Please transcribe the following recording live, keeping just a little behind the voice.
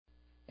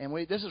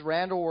And this is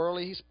Randall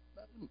Worley. He's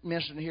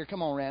mentioned here.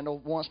 Come on, Randall.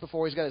 Once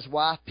before, he's got his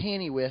wife,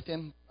 Penny, with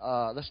him.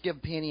 Let's give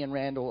Penny and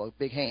Randall a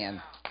big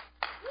hand.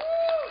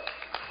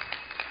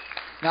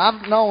 Now,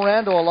 I've known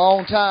Randall a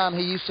long time.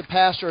 He used to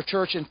pastor a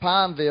church in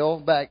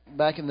Pineville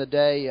back in the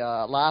day,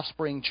 Life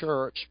Spring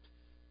Church.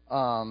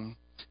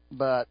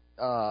 But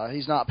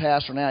he's not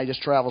pastor now. He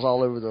just travels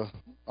all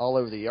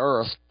over the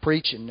earth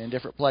preaching in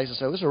different places.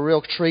 So it was a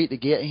real treat to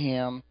get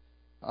him.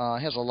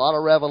 He has a lot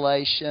of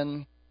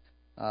revelation.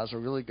 It's a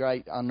really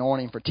great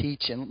anointing for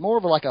teaching. More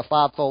of like a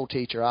fivefold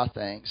teacher, I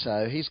think.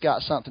 So he's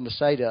got something to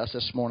say to us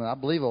this morning. I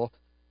believe he'll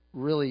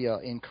really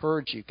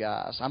encourage you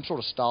guys. I'm sort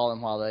of stalling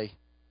while they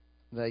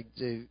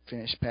do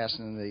finish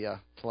passing the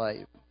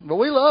plate. But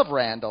we love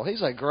Randall.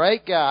 He's a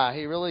great guy.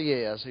 He really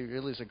is. He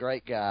really is a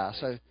great guy.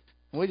 So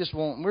we're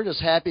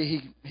just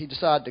happy he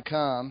decided to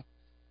come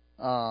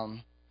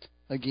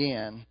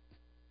again.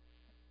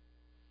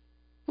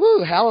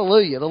 Woo,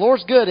 hallelujah. The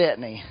Lord's good,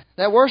 isn't He?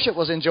 That worship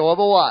was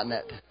enjoyable, wasn't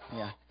it?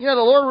 Yeah. You know,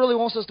 the Lord really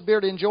wants us to be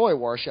able to enjoy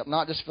worship,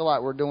 not just feel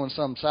like we're doing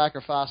some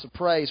sacrifice of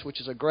praise,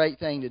 which is a great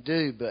thing to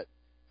do, but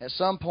at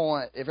some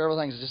point, if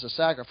everything's just a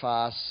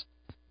sacrifice,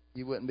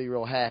 you wouldn't be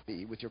real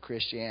happy with your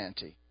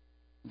Christianity.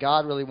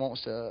 God really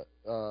wants to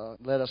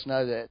let us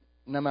know that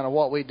no matter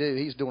what we do,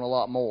 He's doing a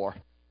lot more.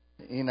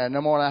 You know,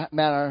 no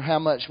matter how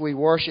much we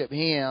worship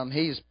Him,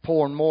 He's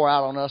pouring more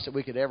out on us that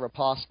we could ever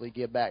possibly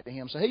give back to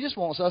Him. So He just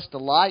wants us to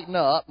lighten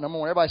up. Number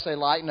one, everybody say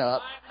lighten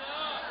up.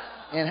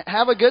 And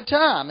have a good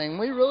time. And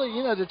we really,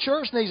 the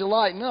church needs to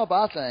lighten up,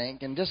 I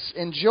think, and just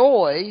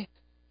enjoy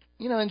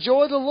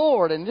the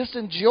Lord and just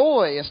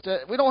enjoy.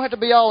 We don't have to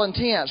be all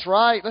intense,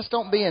 right? Let's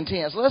don't be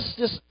intense. Let's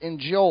just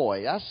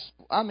enjoy.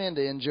 I'm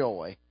into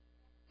enjoy.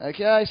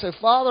 Okay? So,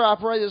 Father, I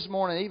pray this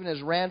morning, even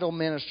as Randall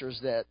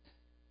ministers,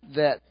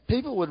 that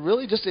people would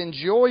really just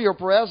enjoy your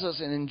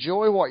presence and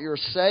enjoy what you're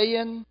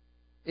saying.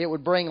 It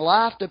would bring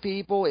life to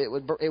people. It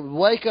would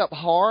wake up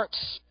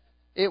hearts.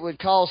 It would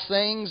cause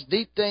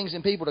deep things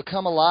in people to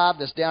come alive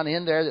that's down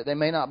in there that they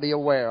may not be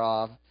aware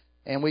of.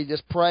 And we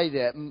just pray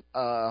that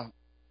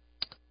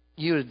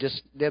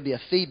there'd be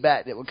a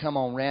feedback that would come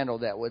on Randall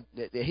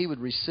that he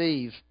would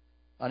receive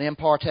an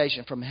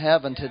impartation from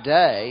heaven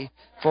today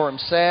for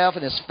himself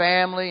and his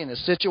family and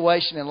his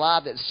situation in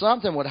life, that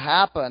something would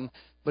happen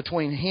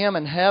between him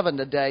and heaven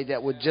today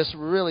that would just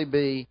really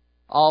be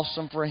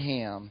awesome for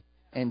him.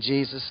 In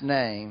Jesus'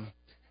 name,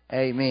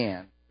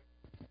 amen.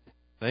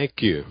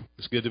 Thank you.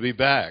 It's good to be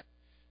back.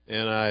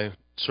 And I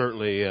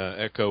certainly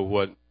echo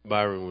what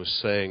Byron was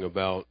saying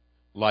about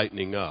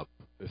lightening up.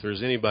 If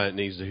there's anybody that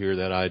needs to hear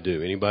that, I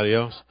do. Anybody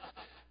else?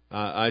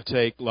 I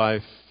take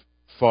life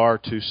far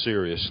too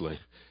seriously.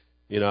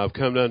 I've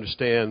come to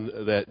understand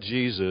that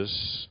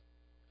Jesus,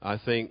 I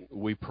think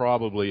we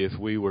probably, if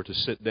we were to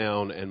sit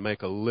down and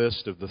make a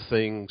list of the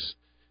things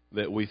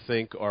that we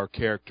think are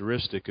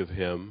characteristic of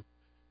Him,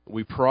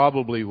 we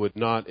probably would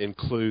not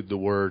include the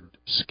word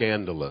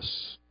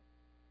scandalous.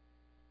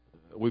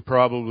 We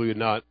probably would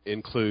not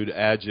include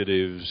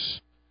adjectives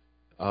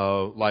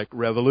like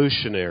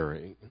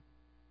revolutionary.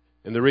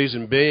 And the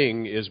reason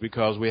being is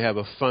because we have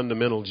a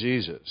fundamental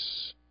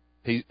Jesus.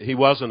 He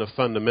wasn't a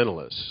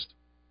fundamentalist.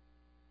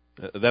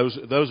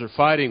 Those are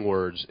fighting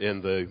words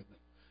in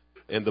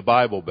the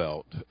Bible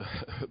Belt.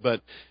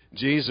 But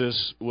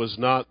Jesus was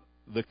not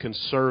the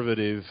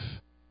conservative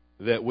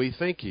that we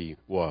think He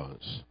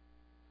was.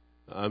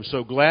 I'm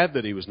so glad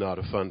that He was not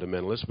a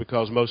fundamentalist,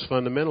 because most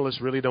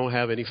fundamentalists really don't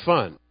have any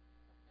fun.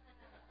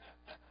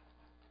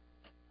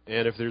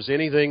 And if there's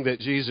anything that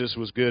Jesus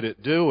was good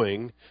at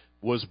doing,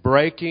 was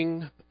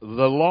breaking the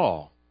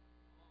law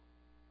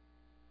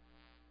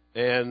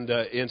and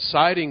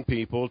inciting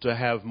people to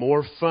have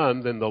more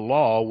fun than the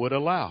law would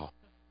allow.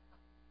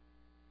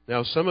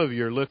 Now, some of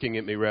you are looking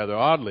at me rather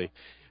oddly.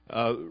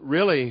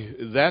 Really,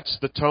 that's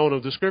the tone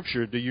of the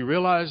Scripture. Do you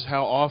realize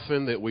how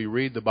often that we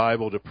read the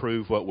Bible to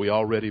prove what we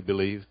already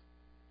believe?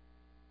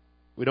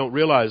 We don't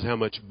realize how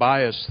much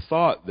biased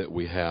thought that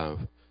we have.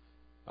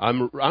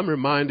 I'm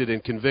reminded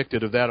and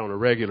convicted of that on a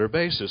regular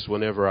basis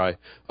whenever I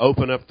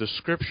open up the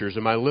Scriptures.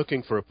 Am I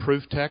looking for a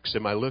proof text?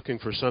 Am I looking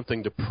for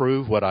something to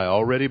prove what I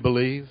already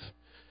believe?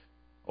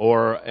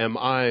 Or am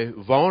I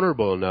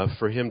vulnerable enough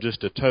for Him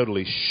just to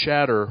totally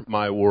shatter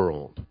my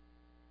world?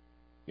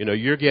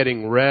 You're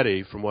getting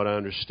ready, from what I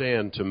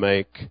understand, to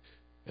make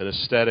an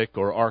aesthetic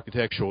or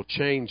architectural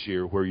change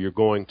here where you're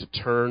going to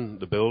turn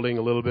the building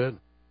a little bit.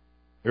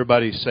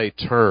 Everybody say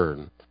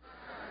turn.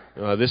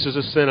 This is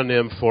a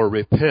synonym for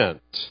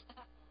repent.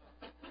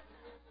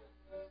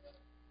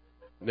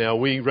 Now,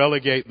 we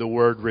relegate the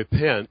word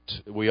repent.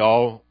 We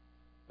all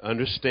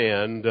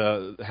understand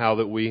how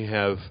that we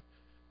have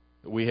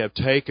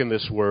taken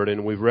this word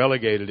and we've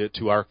relegated it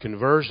to our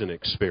conversion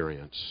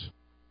experience.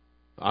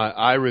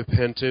 I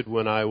repented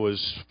when I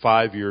was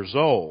 5 years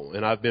old,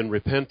 and I've been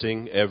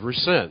repenting ever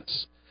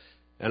since.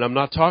 And I'm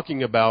not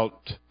talking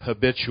about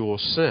habitual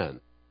sin.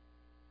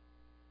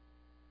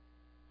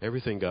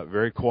 Everything got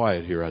very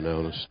quiet here, I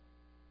noticed.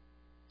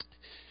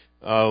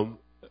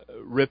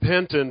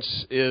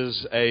 Repentance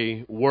is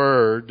a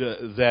word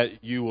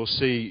that you will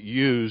see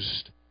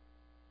used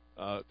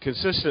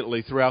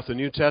consistently throughout the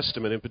New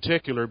Testament, in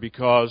particular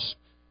because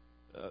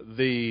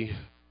the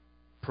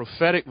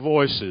prophetic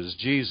voices,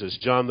 Jesus,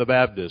 John the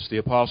Baptist, the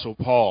Apostle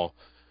Paul,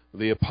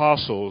 the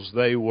apostles,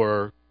 they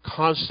were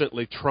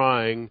constantly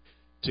trying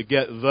to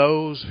get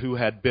those who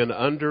had been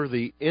under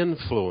the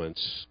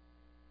influence,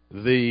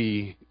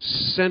 the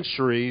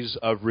centuries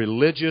of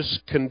religious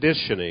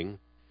conditioning,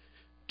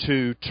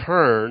 to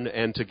turn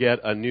and to get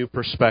a new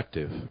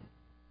perspective.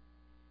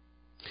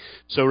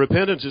 So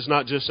repentance is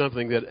not just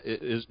something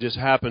that just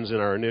happens in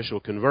our initial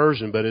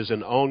conversion, but is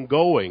an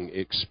ongoing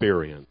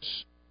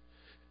experience.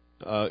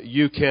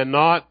 You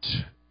cannot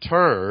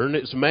turn.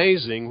 It's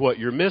amazing what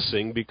you're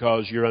missing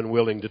because you're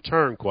unwilling to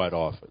turn quite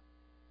often.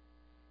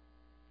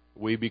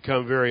 We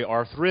become very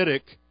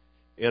arthritic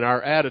in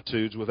our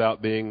attitudes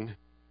without being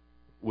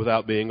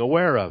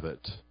aware of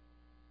it.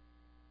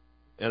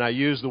 And I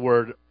use the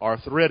word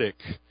arthritic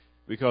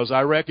because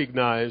I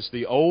recognize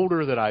the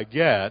older that I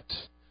get,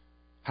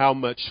 how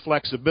much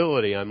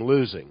flexibility I'm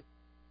losing.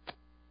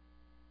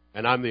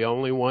 And I'm the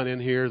only one in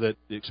here that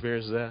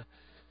experiences that.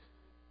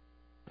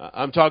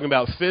 I'm talking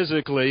about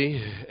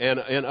physically and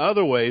in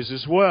other ways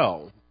as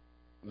well.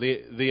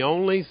 The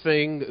only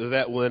thing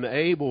that will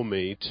enable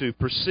me to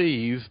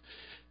perceive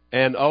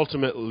and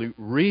ultimately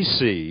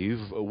receive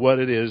what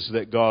it is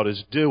that God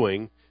is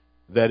doing,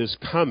 that is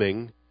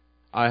coming,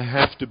 I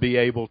have to be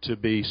able to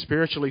be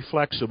spiritually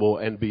flexible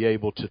and be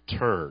able to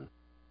turn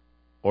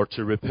or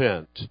to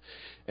repent.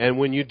 And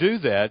when you do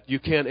that, you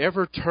can't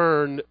ever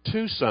turn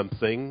to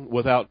something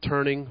without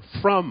turning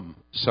from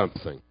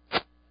something.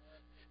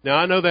 Now,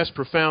 I know that's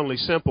profoundly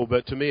simple,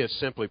 but to me it's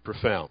simply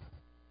profound.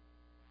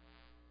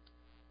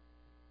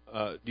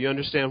 Do you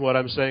understand what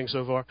I'm saying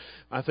so far?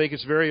 I think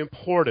it's very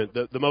important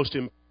that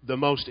the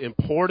most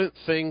important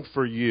thing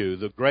for you,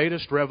 the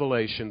greatest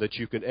revelation that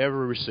you could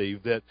ever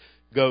receive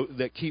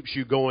that keeps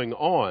you going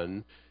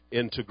on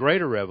into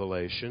greater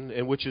revelation,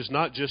 and which is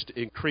not just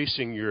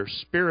increasing your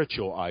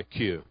spiritual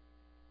IQ.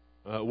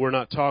 We're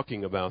not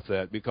talking about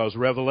that because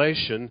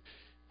revelation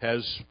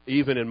has,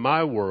 even in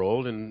my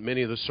world and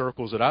many of the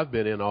circles that I've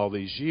been in all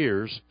these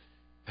years,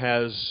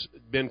 has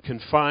been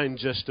confined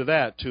just to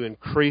that, to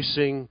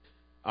increasing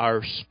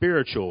our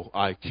spiritual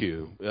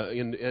IQ.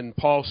 And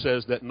Paul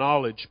says that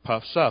knowledge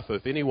puffs up.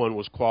 If anyone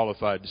was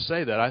qualified to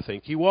say that, I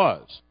think he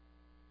was.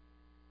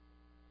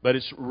 But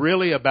it's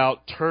really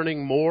about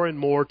turning more and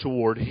more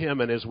toward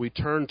Him, and as we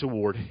turn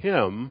toward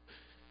Him,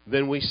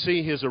 then we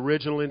see His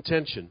original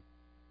intention.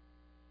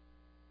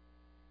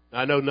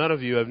 I know none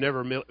of you have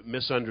never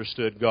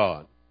misunderstood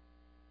God.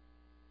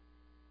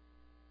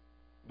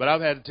 But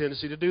I've had a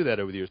tendency to do that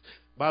over the years.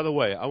 By the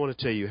way, I want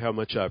to tell you how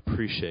much I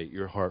appreciate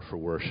your heart for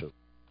worship.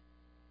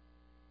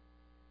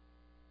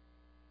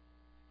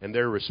 And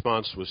their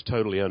response was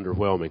totally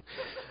underwhelming.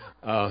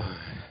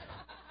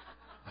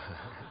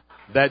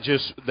 That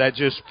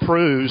just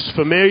proves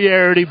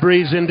familiarity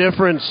breeds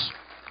indifference.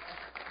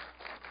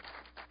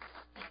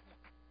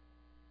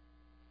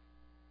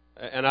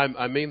 And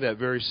I mean that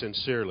very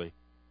sincerely.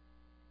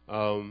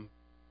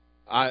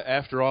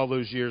 After all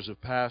those years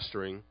of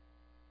pastoring,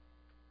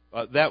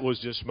 that was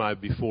just my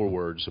before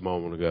words a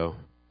moment ago,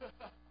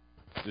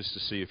 just to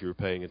see if you were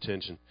paying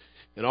attention.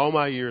 In all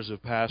my years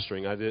of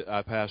pastoring,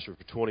 I pastored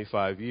for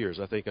 25 years.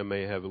 I think I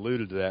may have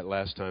alluded to that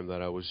last time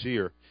that I was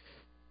here.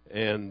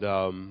 And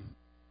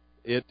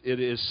it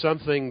is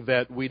something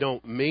that we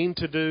don't mean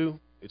to do.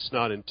 It's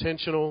not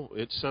intentional.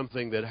 It's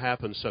something that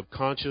happens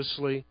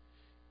subconsciously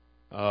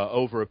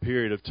over a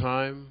period of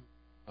time.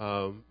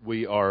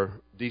 We are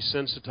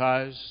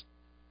desensitized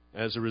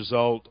as a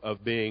result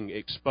of being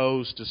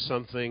exposed to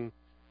something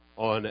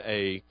on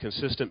a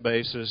consistent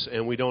basis,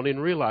 and we don't even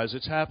realize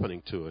it's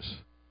happening to us.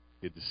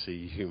 Good to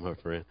see you, my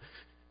friend.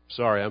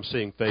 Sorry, I'm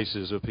seeing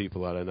faces of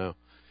people that I know.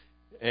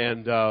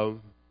 And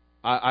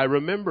I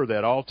remember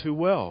that all too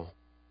well,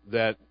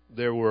 that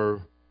there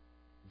were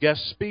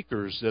guest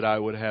speakers that I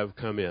would have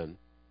come in.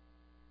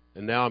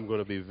 And now I'm going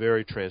to be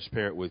very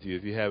transparent with you.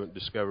 If you haven't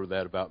discovered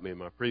that about me in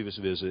my previous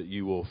visit,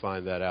 you will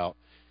find that out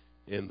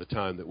in the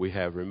time that we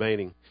have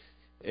remaining.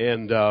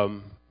 And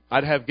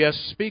I'd have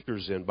guest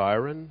speakers in,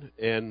 Byron,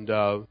 and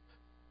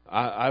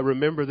I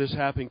remember this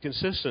happening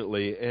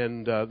consistently.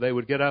 And they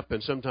would get up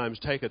and sometimes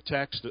take a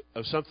text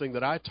of something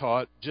that I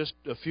taught just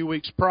a few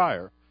weeks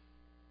prior.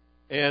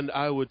 And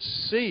I would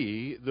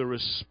see the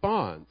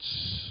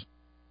response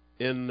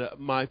in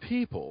my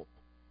people.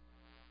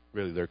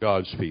 Really, they're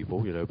God's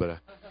people, but...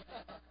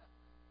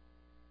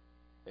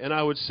 And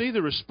I would see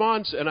the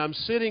response, and I'm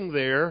sitting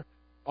there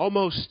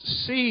almost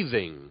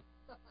seething.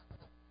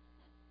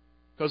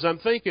 Because I'm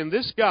thinking,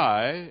 this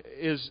guy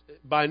is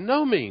by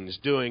no means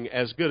doing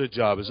as good a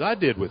job as I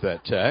did with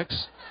that text.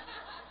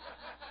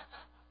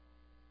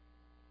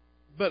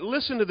 But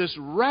listen to this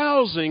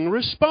rousing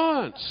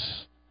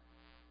response.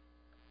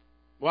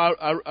 Well,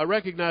 I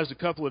recognized a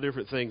couple of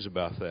different things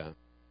about that.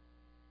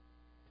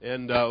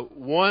 And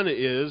one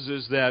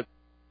is that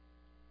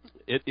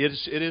it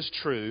is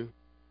true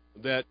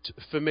that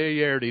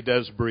familiarity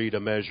does breed a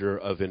measure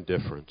of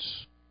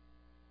indifference.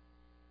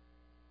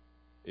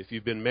 If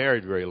you've been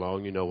married very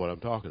long, you know what I'm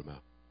talking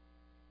about.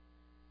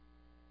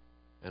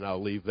 And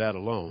I'll leave that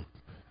alone,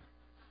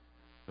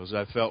 because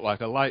I felt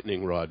like a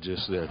lightning rod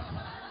just then.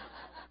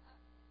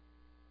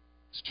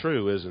 It's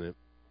true, isn't it?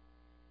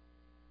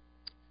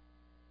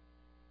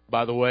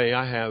 By the way,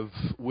 I have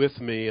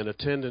with me in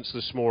attendance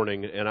this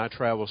morning, and I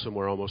travel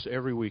somewhere almost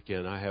every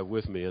weekend, I have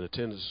with me in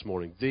attendance this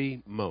morning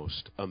the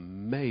most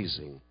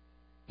amazing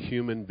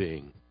human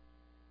being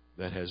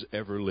that has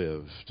ever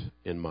lived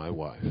in my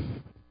wife.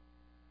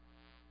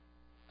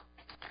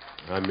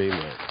 I mean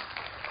that.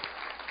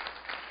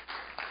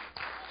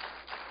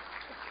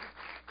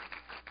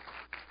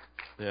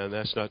 And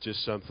that's not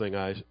just something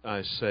I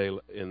say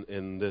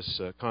in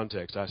this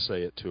context. I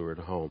say it to her at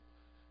home.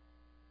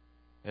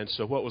 And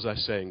so what was I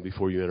saying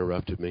before you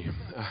interrupted me?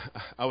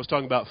 I was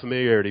talking about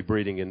familiarity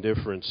breeding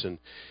indifference,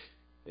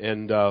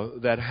 and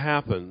that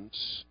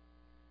happens.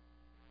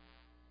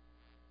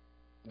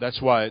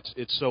 That's why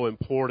it's so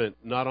important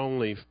not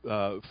only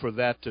for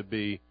that to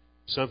be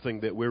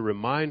something that we're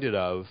reminded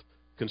of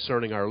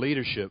concerning our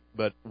leadership,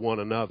 but one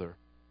another.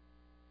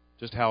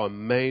 Just how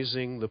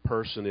amazing the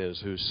person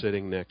is who's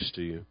sitting next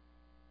to you.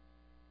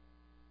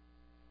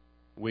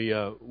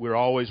 We're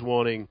always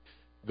wanting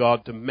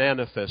God to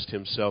manifest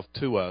Himself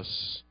to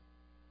us.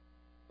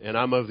 And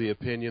I'm of the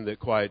opinion that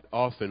quite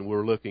often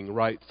we're looking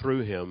right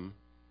through Him,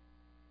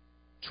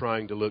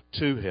 trying to look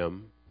to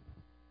Him.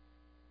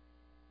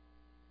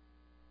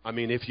 I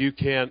mean, if you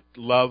can't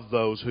love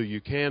those who you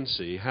can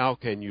see, how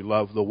can you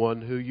love the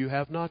one who you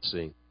have not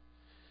seen?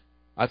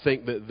 I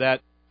think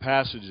that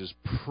passage is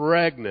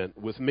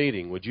pregnant with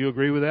meaning. Would you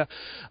agree with that?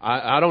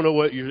 I don't know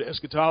what your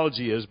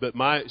eschatology is, but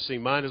mine is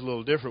a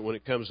little different when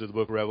it comes to the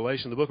book of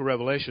Revelation. The book of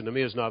Revelation to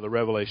me is not the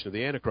revelation of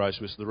the Antichrist,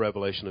 but it's the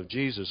revelation of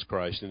Jesus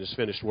Christ and His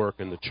finished work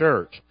in the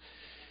church.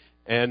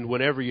 And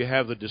whenever you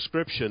have the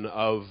description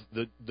of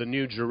the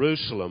New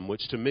Jerusalem,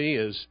 which to me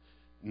is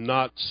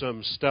not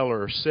some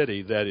stellar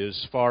city that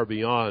is far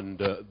beyond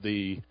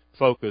the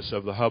focus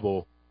of the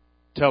Hubble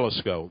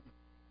telescope,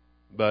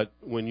 but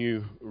when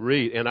you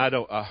read, and I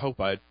hope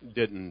I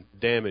didn't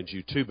damage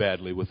you too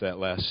badly with that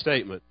last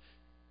statement,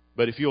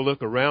 but if you'll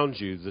look around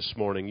you this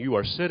morning, you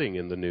are sitting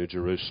in the New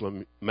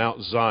Jerusalem,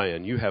 Mount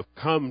Zion. You have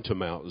come to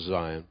Mount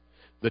Zion,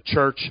 the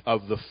church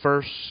of the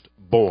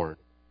firstborn.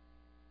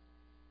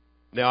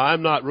 Now,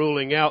 I'm not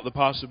ruling out the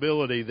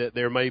possibility that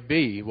there may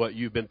be what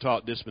you've been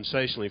taught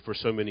dispensationally for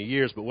so many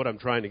years, but what I'm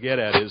trying to get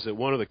at is that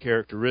one of the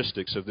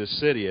characteristics of this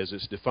city, as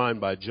it's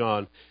defined by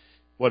John,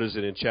 what is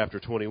it in chapter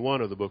 21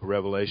 of the book of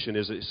Revelation,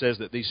 is it says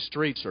that these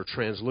streets are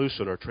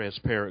translucent or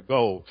transparent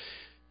gold.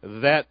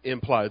 That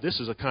implies this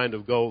is a kind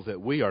of gold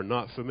that we are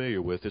not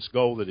familiar with. It's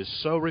gold that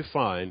is so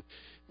refined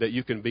that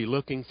you can be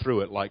looking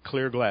through it like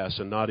clear glass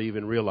and not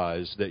even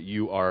realize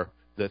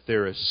that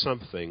there is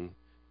something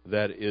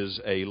that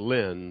is a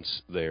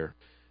lens there.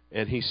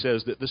 And he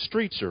says that the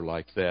streets are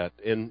like that.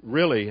 And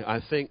really,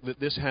 I think that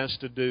this has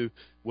to do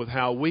with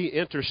how we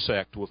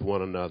intersect with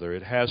one another.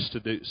 It has to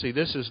do... See,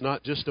 this is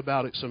not just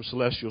about some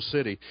celestial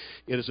city.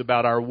 It is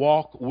about our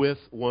walk with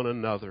one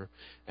another.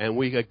 And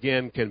we,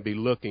 again, can be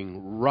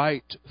looking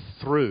right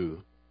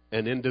through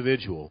an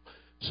individual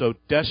so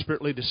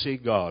desperately to see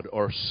God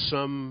or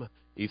some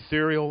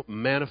ethereal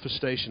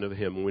manifestation of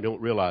Him, and we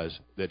don't realize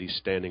that He's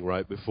standing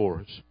right before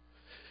us.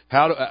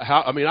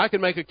 I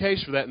can make a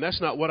case for that, and that's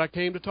not what I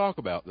came to talk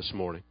about this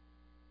morning.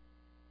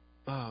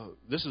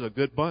 This is a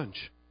good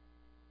bunch.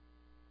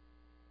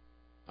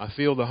 I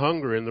feel the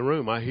hunger in the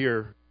room. I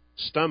hear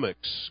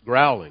stomachs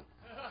growling.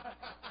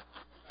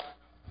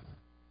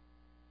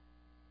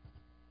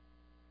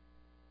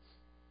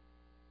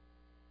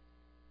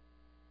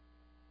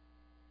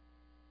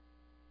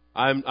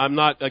 I'm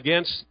not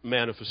against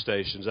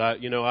manifestations.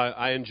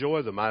 I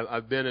enjoy them.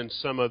 I've been in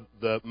some of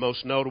the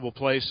most notable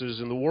places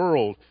in the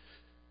world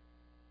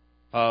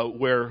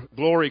where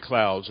glory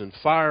clouds and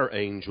fire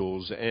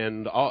angels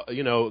and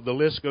the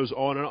list goes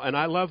on, and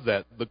I love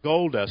that. The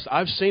gold dust,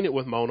 I've seen it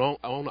with my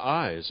own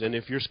eyes, and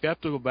if you're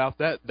skeptical about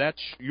that,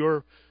 that's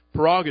your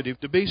prerogative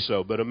to be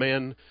so. But a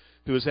man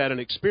who has had an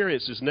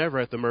experience is never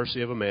at the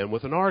mercy of a man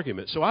with an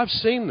argument. So I've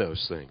seen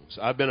those things.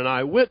 I've been an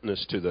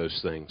eyewitness to those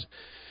things.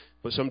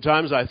 But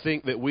sometimes I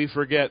think that we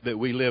forget that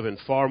we live in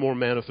far more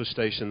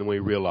manifestation than we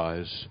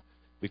realize,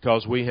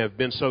 because we have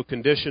been so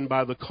conditioned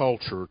by the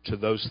culture to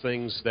those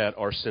things that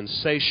are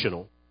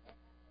sensational.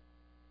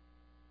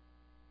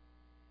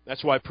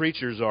 That's why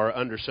preachers are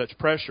under such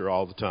pressure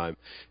all the time,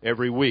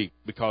 every week,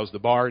 because the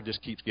bar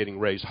just keeps getting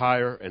raised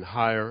higher and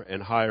higher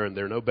and higher, and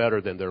they're no better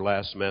than their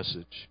last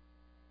message,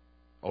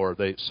 or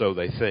so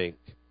they think.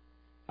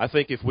 I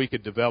think if we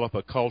could develop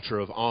a culture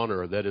of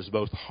honor that is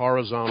both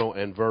horizontal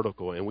and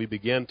vertical, and we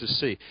begin to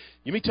see...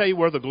 Let me tell you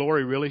where the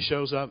glory really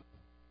shows up.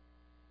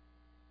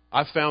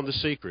 I found the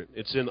secret.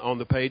 It's on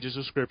the pages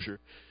of Scripture.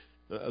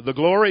 The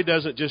glory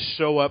doesn't just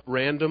show up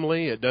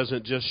randomly. It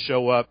doesn't just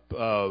show up,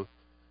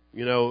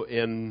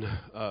 in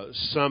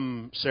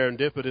some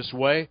serendipitous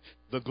way.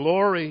 The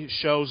glory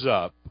shows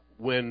up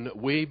when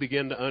we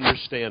begin to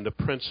understand a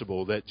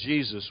principle that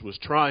Jesus was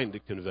trying to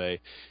convey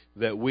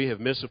that we have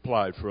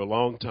misapplied for a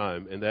long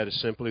time, and that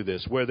is simply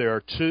this. Where there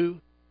are two,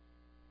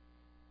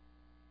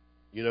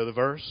 you know the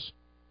verse?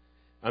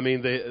 I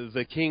mean,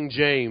 the King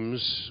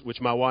James, which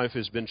my wife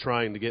has been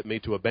trying to get me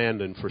to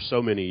abandon for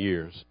so many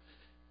years,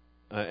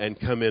 and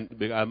come in,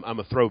 I'm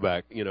a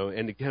throwback,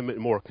 and to come in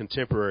more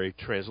contemporary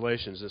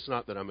translations. It's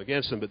not that I'm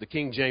against them, but the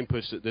King James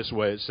puts it this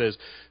way. It says,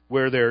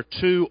 where there are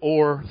two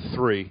or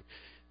three.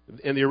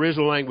 In the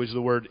original language,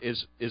 the word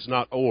is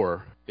not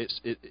or.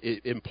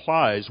 It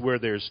implies where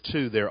there's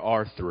two, there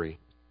are three.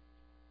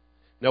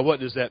 Now,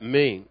 what does that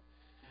mean?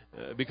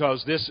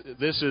 Because this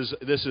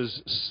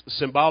is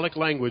symbolic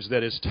language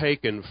that is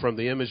taken from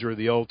the imagery of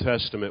the Old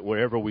Testament.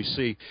 Wherever we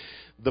see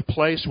the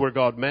place where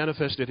God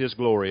manifested His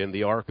glory in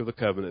the Ark of the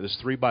Covenant, this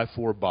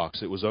 3x4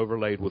 box, it was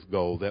overlaid with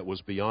gold that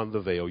was beyond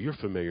the veil. You're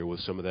familiar with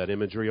some of that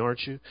imagery,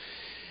 aren't you?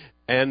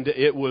 And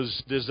it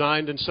was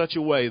designed in such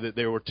a way that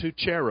there were two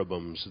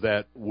cherubims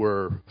that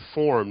were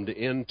formed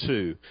in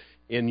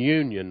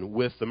union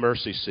with the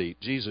mercy seat.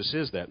 Jesus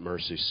is that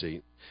mercy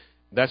seat.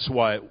 That's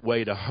why it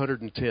weighed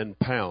 110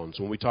 pounds.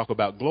 When we talk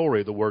about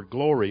glory, the word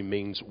glory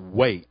means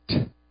weight,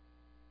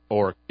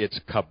 or it's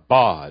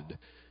kabod.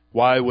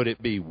 Why would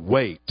it be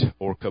weight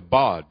or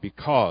kabod?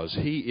 Because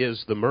He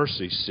is the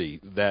mercy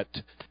seat that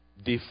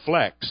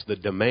deflects the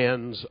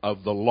demands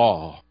of the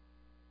law.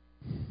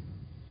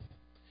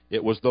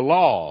 It was the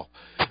law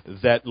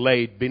that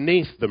laid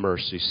beneath the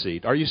mercy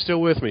seat. Are you still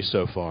with me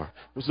so far?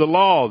 It was the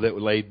law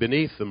that laid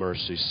beneath the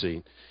mercy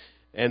seat.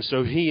 And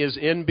so He is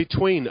in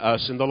between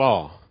us and the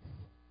law.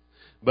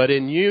 But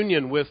in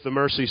union with the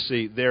mercy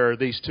seat, there are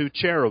these two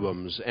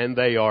cherubims, and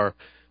they are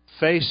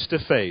face to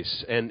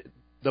face. And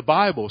the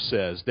Bible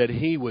says that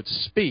He would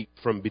speak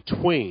from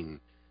between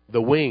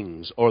the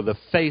wings or the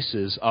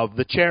faces of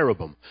the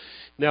cherubim.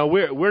 Now,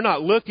 we're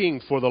not looking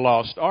for the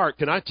lost ark.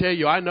 Can I tell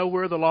you, I know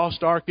where the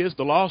lost ark is.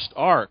 The lost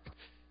ark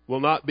will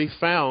not be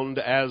found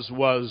as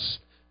was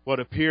what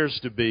appears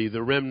to be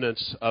the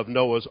remnants of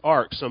Noah's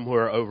ark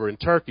somewhere over in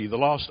Turkey. The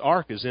lost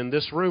ark is in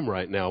this room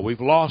right now.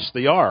 We've lost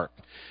the ark.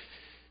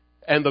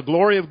 And the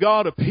glory of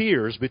God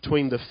appears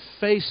between the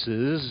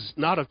faces,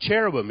 not of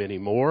cherubim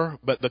anymore,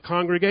 but the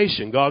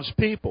congregation, God's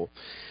people.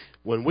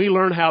 When we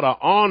learn how to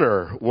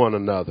honor one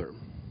another,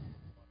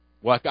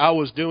 like I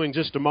was doing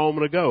just a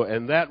moment ago,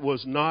 and that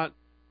was not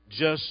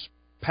just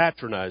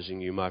patronizing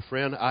you, my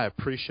friend. I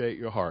appreciate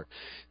your heart.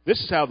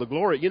 This is how the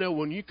glory,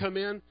 when you come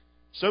in,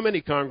 so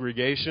many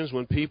congregations,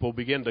 when people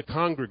begin to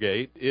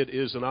congregate, it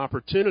is an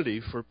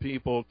opportunity for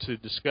people to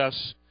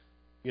discuss,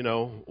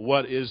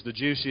 what is the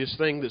juiciest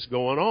thing that's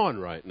going on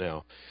right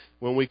now.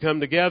 When we come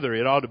together,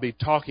 it ought to be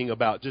talking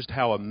about just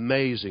how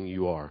amazing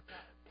you are,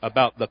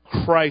 about the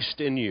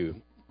Christ in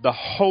you, the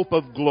hope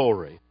of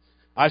glory.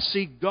 I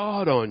see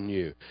God on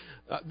you.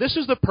 This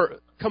is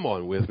come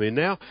on with me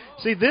now.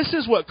 See, this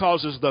is what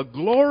causes the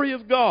glory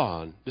of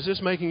God. Is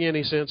this making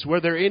any sense?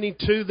 Where there are any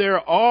two,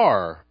 there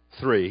are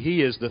three.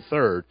 He is the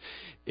third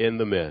in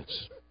the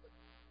midst.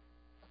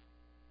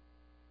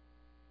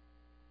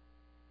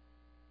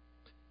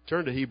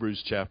 Turn to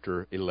Hebrews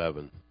chapter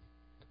 11.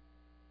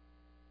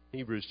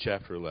 Hebrews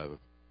chapter 11.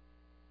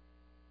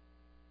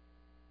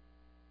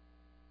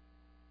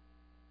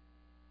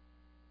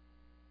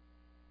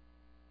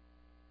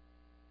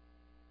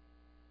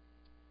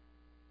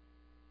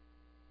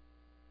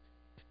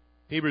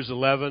 Hebrews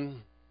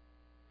 11.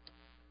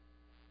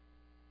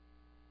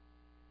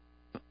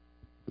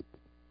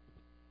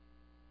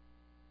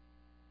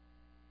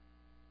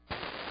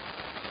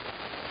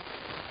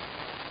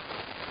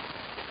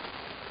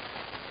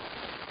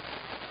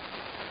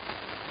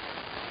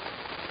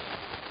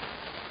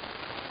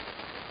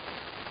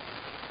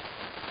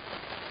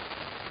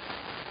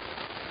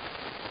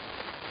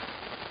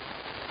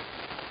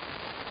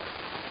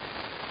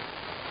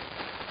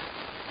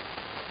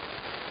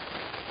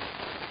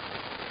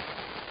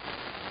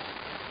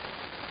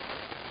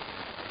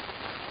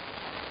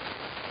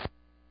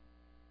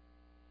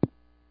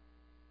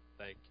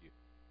 Thank you.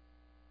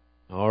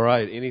 All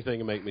right, anything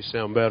to make me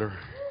sound better.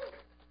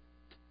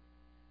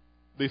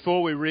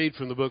 Before we read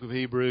from the book of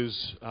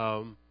Hebrews,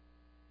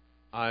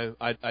 I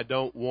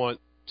don't want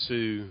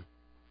to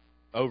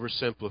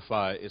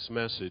oversimplify its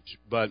message,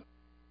 but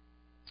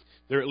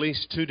there are at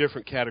least two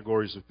different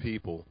categories of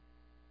people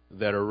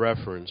that are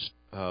referenced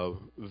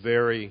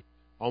very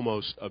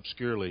almost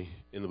obscurely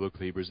in the book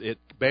of Hebrews. It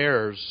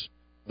bears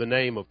the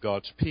name of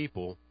God's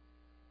people,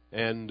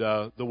 and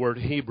the word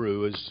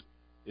Hebrew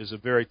is a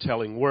very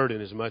telling word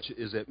in as much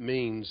as it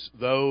means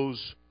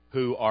those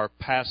who are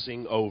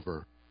passing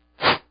over.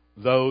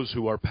 Those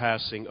who are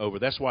passing over.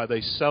 That's why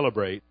they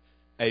celebrate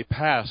a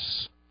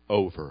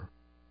Passover.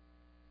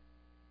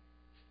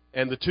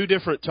 And the two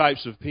different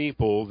types of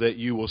people that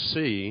you will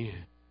see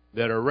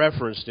that are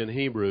referenced in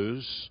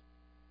Hebrews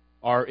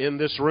are in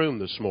this room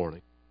this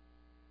morning.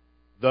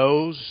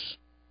 Those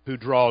who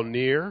draw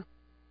near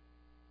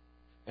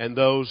and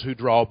those who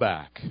draw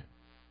back.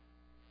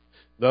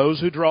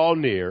 Those who draw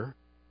near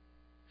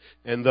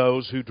and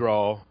those who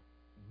draw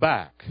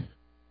back.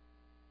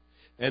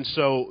 And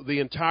so the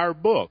entire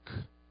book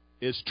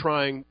is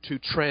trying to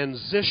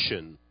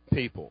transition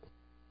people.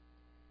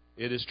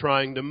 It is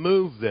trying to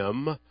move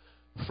them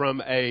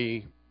from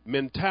a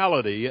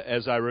mentality,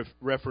 as I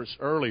referenced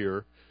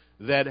earlier,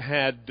 that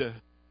had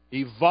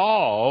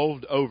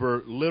evolved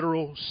over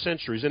literal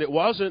centuries. And it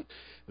wasn't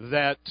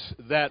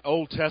that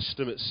Old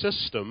Testament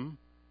system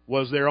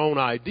was their own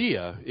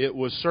idea. It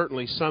was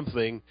certainly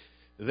something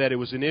that it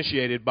was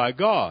initiated by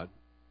God.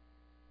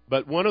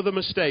 But one of the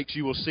mistakes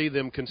you will see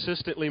them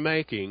consistently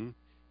making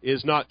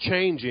is not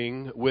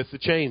changing with the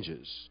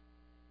changes.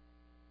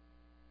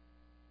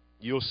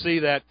 You'll see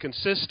that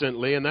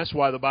consistently, and that's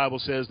why the Bible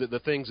says that the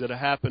things that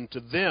happen to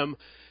them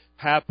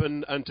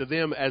happen unto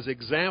them as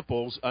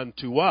examples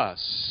unto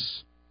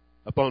us,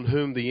 upon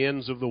whom the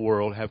ends of the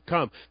world have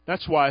come.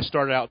 That's why I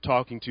started out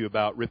talking to you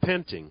about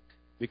repenting,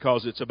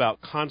 because it's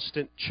about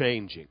constant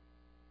changing.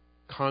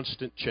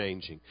 Constant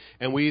changing.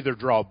 And we either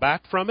draw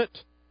back from it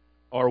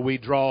or we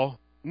draw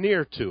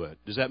near to it.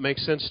 Does that make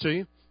sense to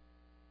you?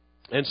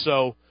 And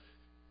so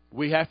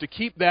we have to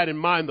keep that in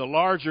mind, the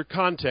larger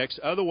context.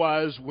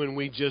 Otherwise, when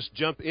we just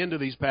jump into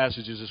these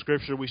passages of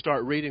Scripture, we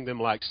start reading them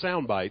like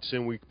sound bites,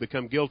 and we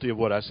become guilty of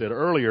what I said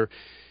earlier,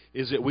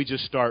 is that we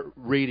just start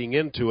reading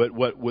into it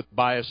with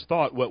biased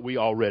thought what we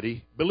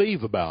already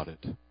believe about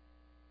it.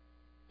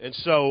 And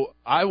so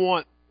I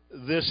want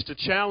this to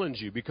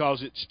challenge you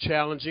because it's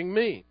challenging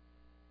me.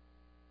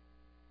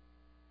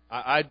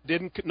 I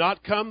didn't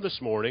not come this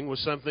morning with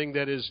something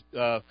that is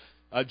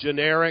a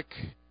generic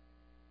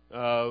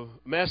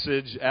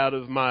message out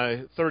of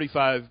my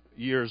 35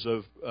 years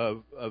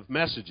of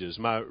messages.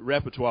 My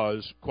repertoire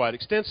is quite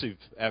extensive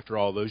after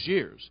all those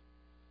years.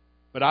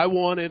 But I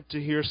wanted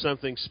to hear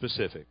something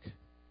specific.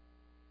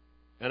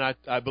 And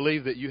I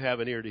believe that you have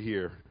an ear to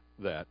hear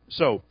that.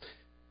 So,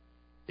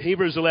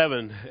 Hebrews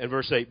 11 and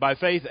verse 8. By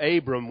faith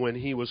Abram, when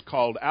he was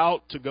called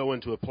out to go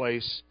into a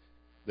place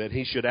that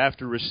he should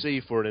after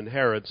receive for an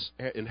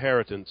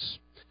inheritance,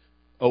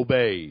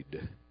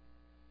 obeyed.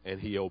 And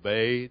he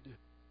obeyed,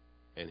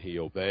 and he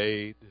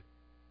obeyed.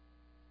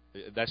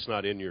 That's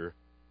not in your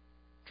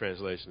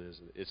translation, is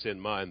it? It's in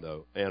mine,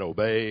 though. And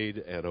obeyed,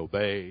 and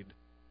obeyed.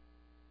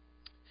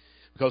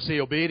 Because, see,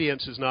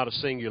 obedience is not a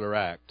singular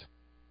act.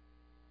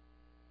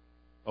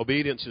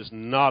 Obedience is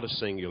not a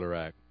singular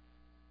act.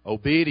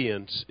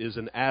 Obedience is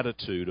an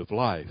attitude of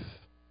life.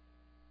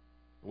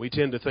 We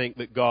tend to think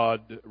that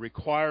God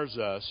requires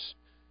us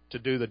to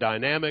do the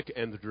dynamic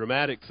and the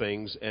dramatic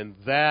things, and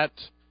that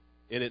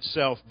in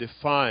itself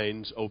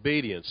defines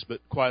obedience. But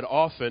quite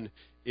often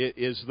it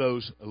is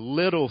those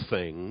little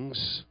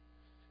things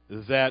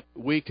that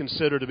we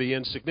consider to be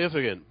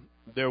insignificant.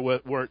 There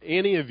weren't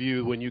any of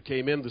you when you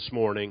came in this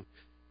morning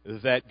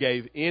that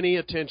gave any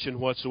attention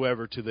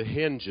whatsoever to the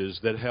hinges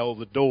that held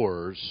the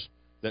doors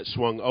that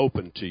swung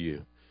open to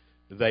you.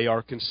 They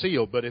are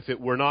concealed, but if it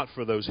were not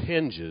for those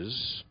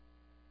hinges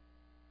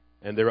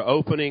and their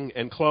opening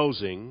and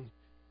closing,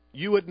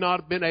 you would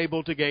not have been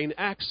able to gain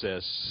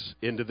access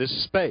into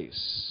this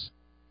space.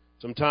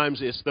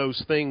 Sometimes it's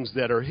those things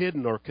that are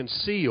hidden or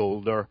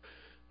concealed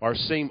or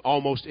seem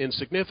almost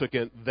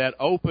insignificant that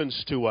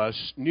opens to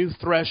us new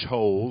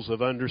thresholds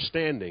of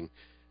understanding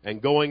and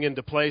going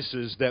into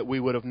places that we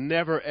would have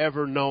never,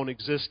 ever known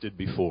existed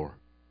before.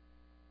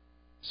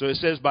 So it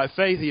says, by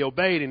faith he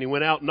obeyed, and he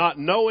went out not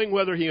knowing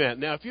whither he went.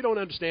 Now, if you don't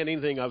understand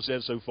anything I've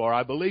said so far,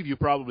 I believe you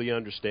probably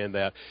understand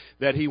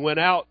that he went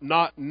out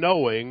not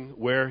knowing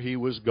where he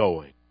was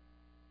going.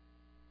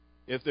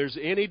 If there's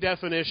any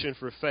definition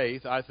for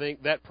faith, I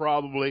think that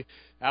probably,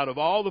 out of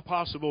all the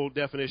possible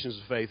definitions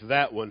of faith,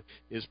 that one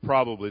is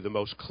probably the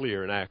most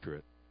clear and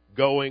accurate.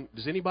 Going,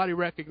 does anybody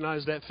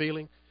recognize that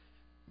feeling?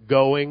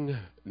 Going,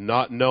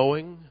 not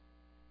knowing.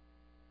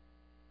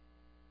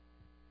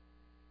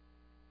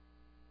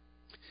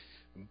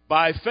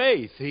 By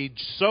faith he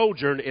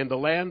sojourned in the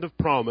land of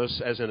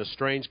promise as in a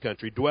strange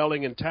country,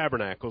 dwelling in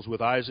tabernacles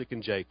with Isaac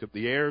and Jacob,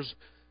 the heirs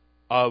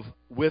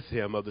with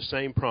him of the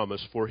same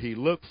promise, for he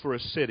looked for a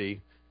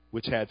city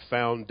which had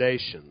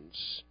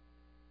foundations.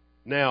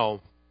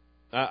 Now,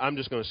 I'm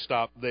just going to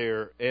stop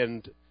there,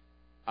 and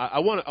I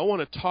want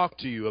to talk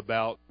to you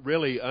about,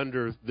 really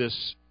under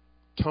this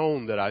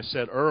tone that I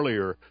said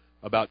earlier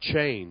about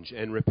change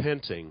and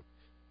repenting,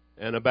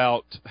 and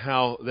about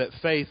how that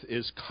faith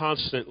is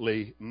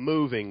constantly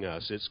moving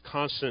us. It's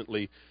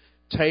constantly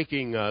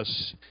taking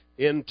us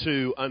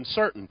into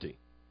uncertainty.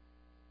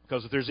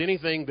 Because if there's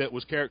anything that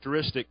was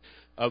characteristic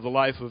of the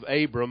life of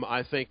Abram,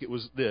 I think it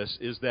was this,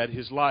 is that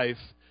his life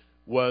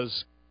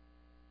was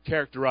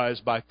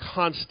characterized by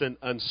constant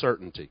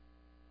uncertainty.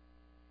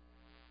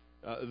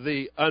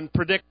 The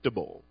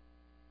unpredictable.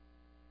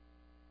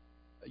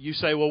 You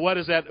say, well, what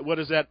does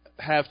that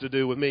have to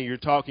do with me? You're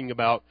talking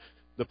about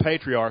the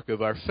patriarch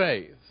of our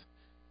faith.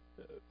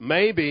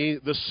 Maybe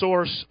the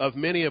source of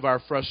many of our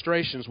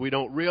frustrations we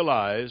don't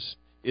realize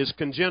is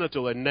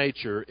congenital in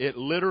nature. It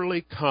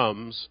literally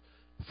comes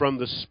from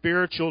the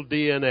spiritual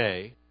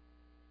DNA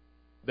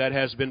that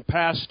has been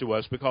passed to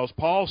us, because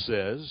Paul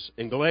says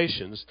in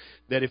Galatians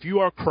that if you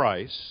are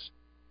Christ,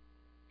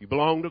 you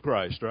belong to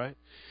Christ, right?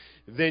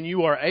 then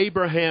you are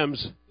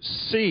Abraham's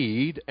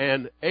seed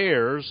and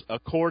heirs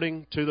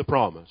according to the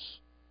promise.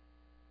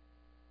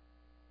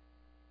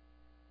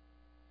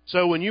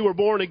 So when you were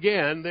born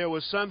again, there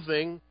was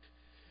something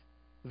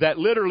that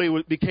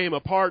literally became a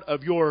part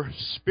of your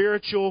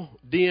spiritual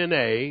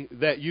DNA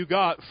that you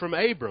got from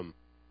Abram.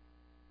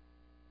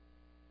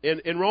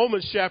 In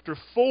Romans chapter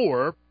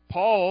 4,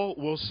 Paul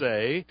will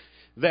say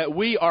that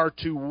we are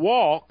to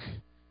walk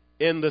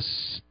in the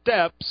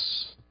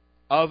steps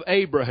of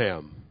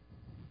Abraham.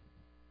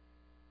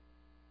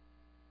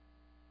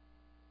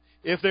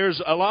 If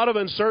there's a lot of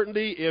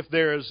uncertainty, if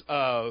there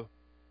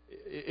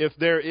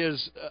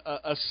is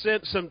a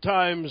sense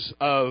sometimes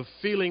of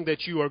feeling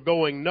that you are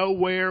going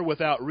nowhere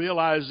without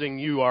realizing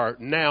you are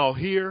now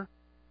here,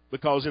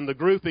 because in the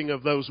grouping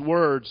of those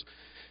words,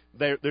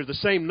 they're the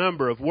same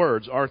number of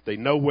words, aren't they?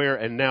 Nowhere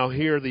and now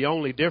here. The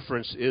only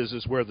difference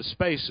is where the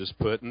space is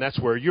put, and that's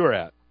where you're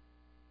at.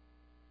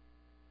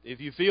 If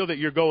you feel that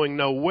you're going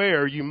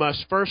nowhere, you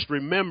must first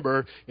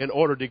remember, in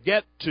order to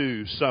get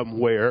to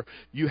somewhere,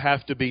 you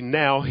have to be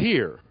now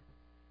here.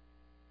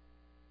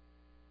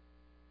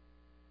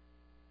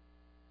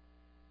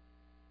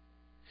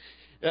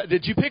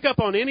 Did you pick up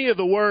on any of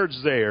the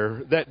words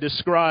there that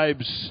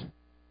describes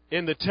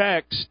in the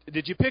text?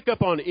 Did you pick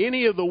up on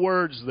any of the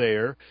words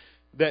there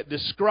that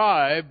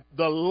describe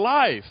the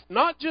life,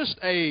 not just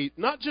a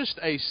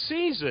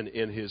season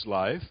in his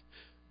life,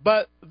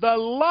 but the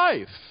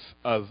life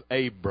of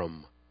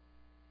Abram?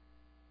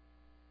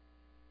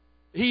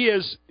 He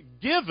is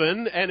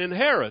given an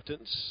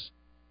inheritance,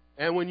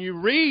 and when you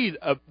read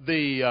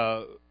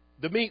the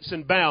metes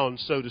and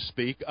bounds, so to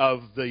speak,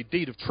 of the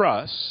deed of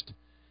trust,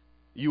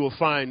 you will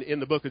find in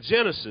the book of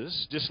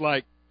Genesis, just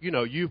like,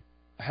 you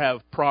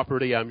have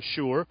property, I'm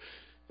sure,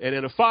 and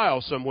in a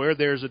file somewhere,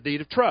 there's a deed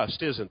of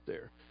trust, isn't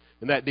there?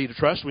 And that deed of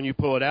trust, when you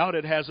pull it out,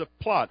 it has a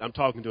plot. I'm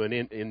talking to an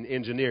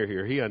engineer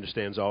here. He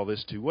understands all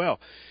this too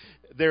well.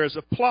 There is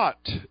a plot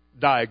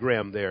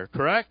diagram there,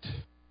 correct?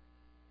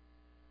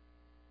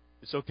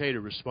 It's okay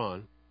to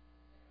respond.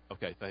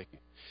 Okay, thank you.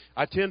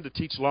 I tend to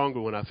teach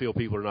longer when I feel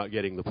people are not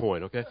getting the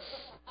point, okay?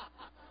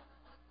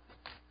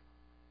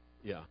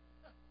 Yeah.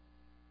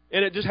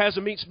 And it just has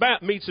a meets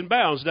and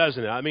bounds,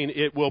 doesn't it? I mean,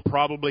 it will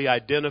probably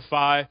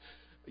identify,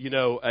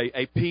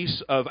 a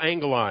piece of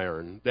angle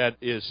iron that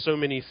is so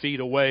many feet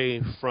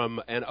away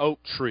from an oak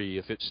tree,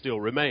 if it still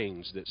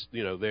remains, that's,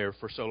 there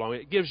for so long.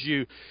 It gives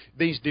you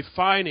these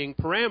defining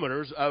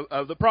parameters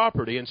of the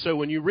property. And so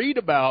when you read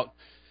about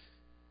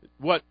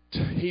what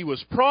he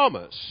was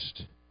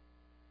promised,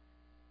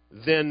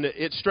 then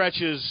it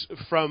stretches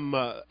from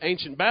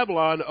ancient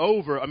Babylon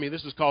over,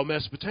 this is called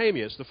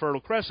Mesopotamia, it's the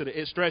Fertile Crescent.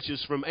 It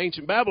stretches from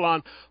ancient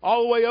Babylon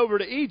all the way over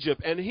to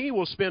Egypt, and he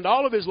will spend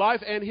all of his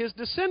life, and his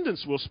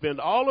descendants will spend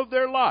all of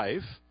their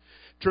life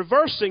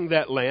traversing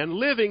that land,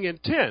 living in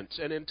tents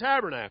and in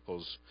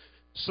tabernacles.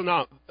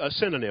 A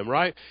synonym,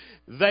 right?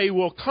 They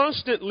will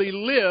constantly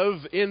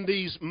live in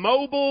these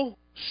mobile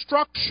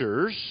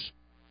structures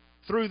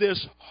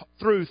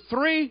through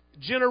 3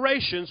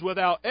 generations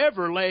without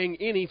ever laying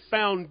any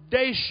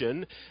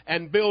foundation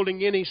and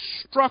building any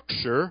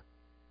structure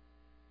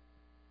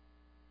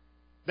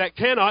that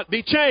cannot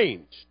be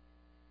changed.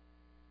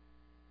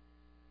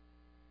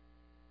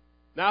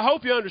 Now, I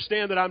hope you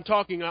understand that I'm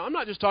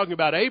not just talking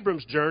about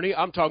Abram's journey,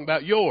 I'm talking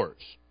about yours.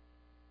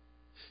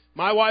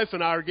 My wife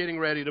and I are getting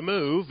ready to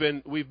move,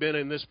 and we've been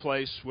in this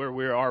place where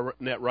we are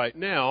right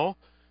now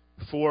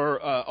for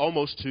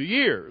almost 2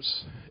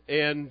 years.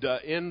 And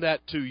in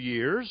that 2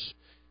 years,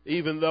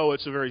 even though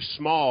it's a very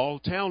small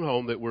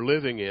townhome that we're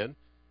living in,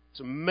 it's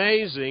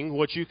amazing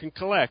what you can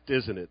collect,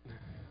 isn't it?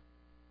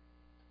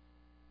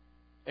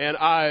 And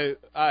I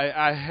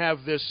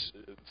have this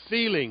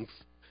feeling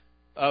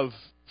of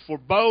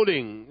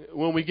foreboding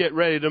when we get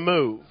ready to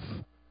move,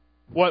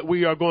 what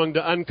we are going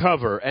to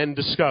uncover and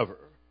discover.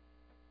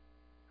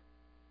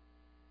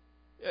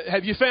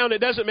 Have you found it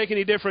doesn't make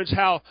any difference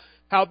how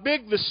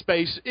big the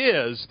space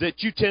is,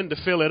 that you tend to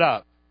fill it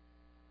up?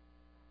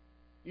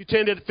 You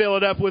tend to fill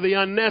it up with the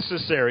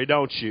unnecessary,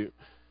 don't you?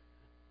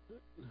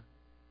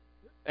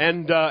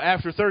 And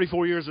after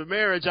 34 years of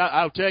marriage,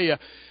 I'll tell you,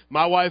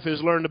 my wife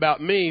has learned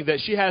about me that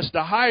she has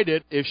to hide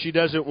it if she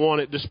doesn't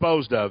want it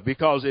disposed of.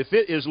 Because if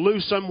it is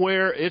loose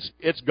somewhere,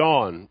 it's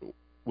gone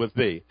with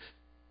me.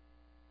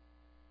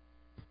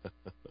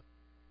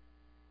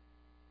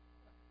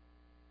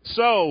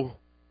 So,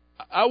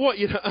 I want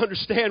you to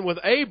understand with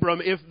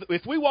Abram,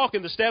 if we walk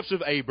in the steps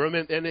of Abram,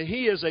 and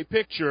he is a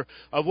picture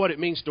of what it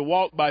means to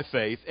walk by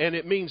faith, and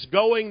it means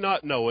going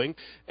not knowing,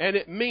 and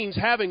it means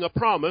having a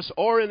promise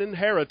or an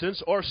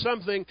inheritance or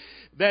something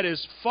that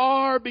is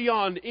far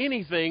beyond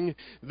anything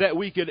that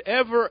we could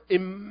ever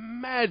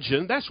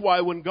imagine. That's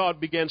why when God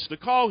begins to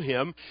call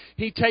him,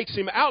 he takes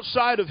him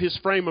outside of his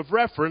frame of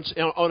reference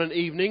on an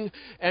evening.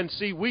 And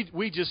see,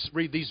 we just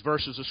read these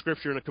verses of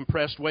Scripture in a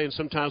compressed way, and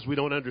sometimes we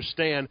don't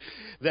understand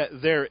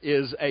that there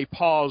is a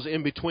pause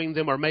in between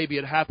them, or maybe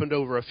it happened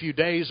over a few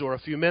days or a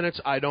few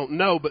minutes. I don't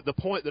know, but the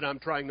point that I'm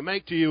trying to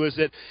make to you is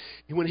that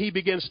when he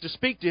begins to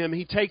speak to him,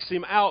 he takes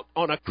him out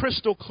on a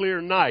crystal clear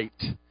night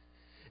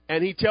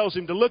And he tells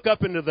him to look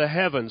up into the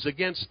heavens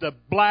against the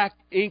black,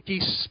 inky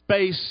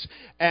space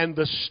and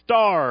the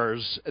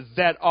stars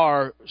that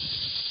are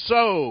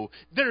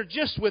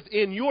just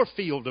within your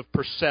field of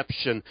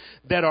perception,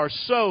 that are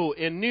so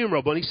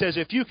innumerable. And he says,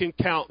 if you can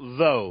count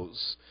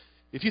those,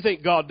 if you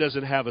think God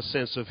doesn't have a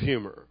sense of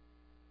humor,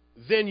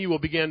 then you will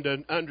begin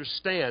to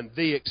understand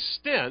the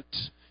extent,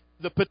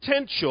 the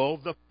potential,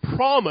 the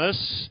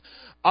promise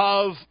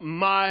of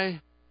my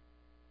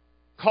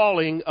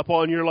calling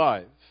upon your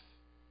life.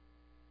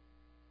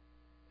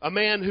 A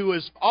man who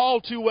is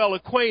all too well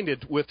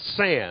acquainted with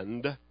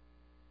sand,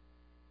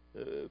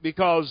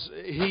 because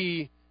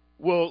he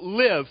will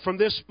live from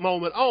this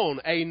moment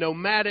on a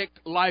nomadic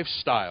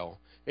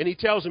lifestyle. And he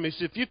tells him, he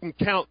says, if you can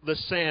count the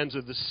sands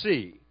of the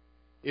sea,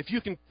 if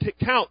you can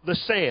count the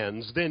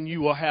sands, then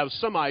you will have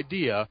some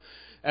idea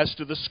as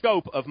to the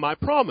scope of my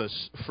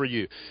promise for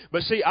you.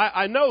 But see,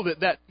 I know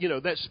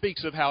that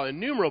speaks of how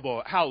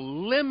innumerable, how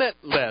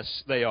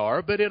limitless they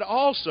are, but it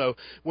also,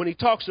 when he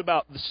talks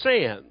about the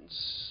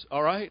sands,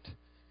 all right,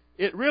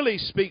 it really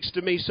speaks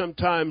to me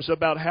sometimes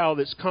about how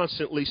it's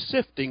constantly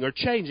sifting or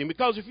changing.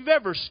 Because if you've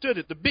ever stood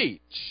at the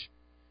beach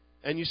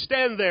and you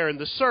stand there in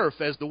the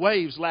surf as the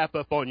waves lap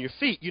up on your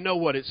feet, you know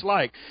what it's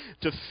like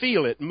to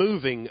feel it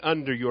moving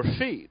under your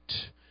feet.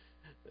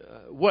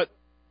 What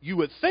you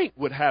would think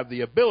would have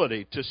the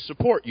ability to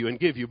support you and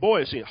give you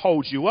buoyancy and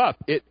hold you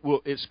up,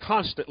 it's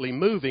constantly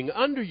moving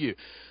under you.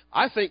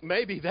 I think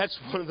maybe that's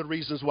one of the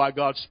reasons why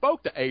God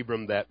spoke to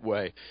Abram that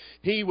way.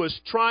 He was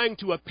trying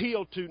to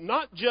appeal to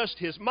not just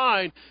his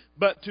mind,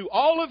 but to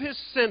all of his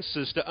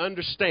senses to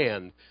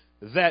understand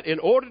that in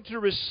order to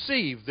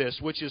receive this,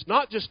 which is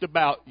not just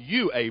about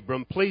you,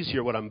 Abram, please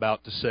hear what I'm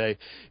about to say.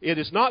 It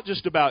is not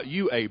just about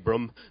you,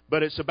 Abram,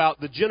 but it's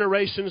about the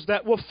generations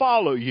that will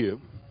follow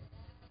you.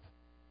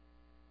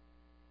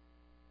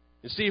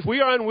 And see, if we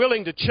are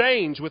unwilling to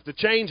change with the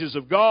changes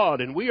of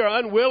God, and we are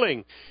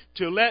unwilling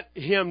to let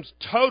Him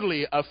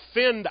totally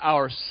offend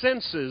our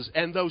senses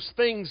and those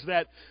things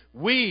that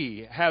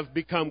we have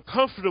become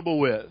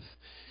comfortable with,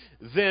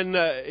 then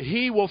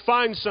He will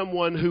find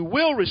someone who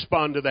will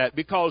respond to that,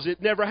 because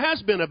it never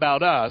has been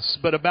about us,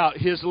 but about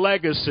His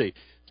legacy.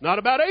 It's not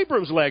about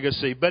Abram's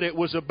legacy, but it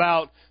was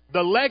about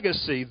the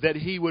legacy that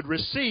he would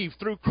receive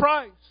through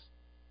Christ.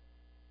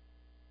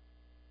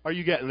 Are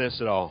you getting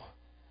this at all?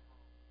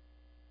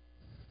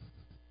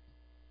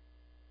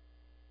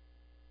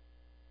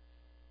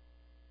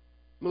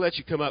 I'm going to let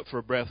you come up for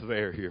a breath of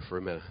air here for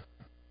a minute.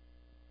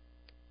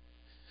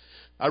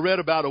 I read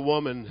about a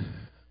woman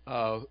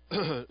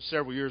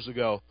several years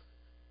ago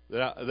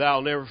that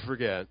I'll never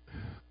forget.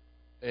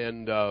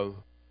 And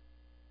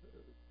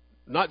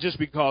not just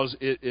because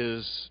it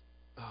is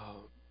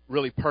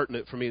really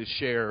pertinent for me to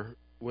share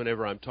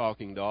whenever I'm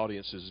talking to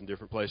audiences in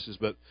different places,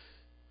 but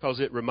because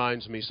it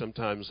reminds me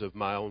sometimes of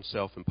my own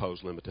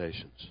self-imposed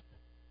limitations.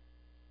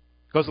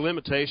 Because the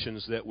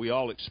limitations that we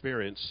all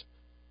experience,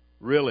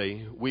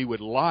 really, we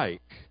would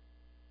like,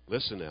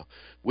 listen now,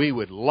 we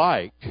would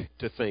like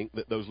to think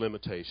that those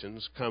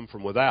limitations come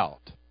from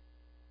without.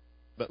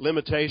 But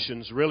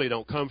limitations really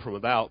don't come from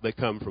without, they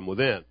come from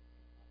within.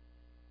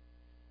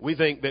 We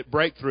think that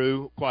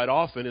breakthrough quite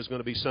often is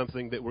going to be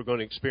something that we're going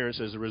to experience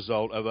as a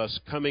result of us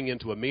coming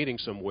into a meeting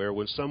somewhere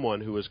with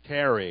someone who is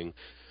carrying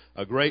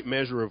a great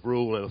measure of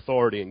rule and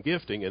authority and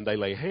gifting, and they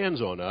lay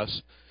hands on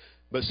us.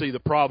 But see, the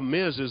problem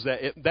is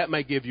that that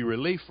may give you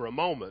relief for a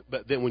moment,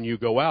 but then when you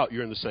go out,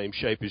 you're in the same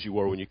shape as you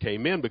were when you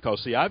came in.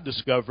 Because, see, I've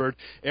discovered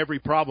every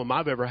problem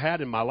I've ever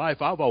had in my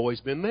life, I've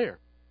always been there.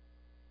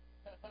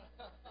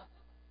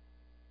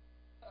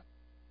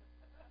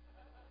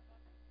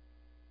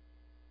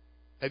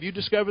 Have you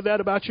discovered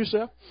that about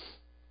yourself?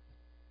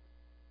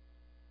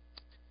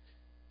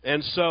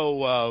 And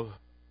so,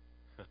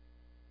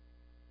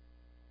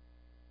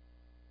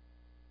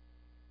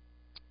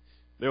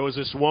 there was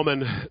this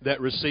woman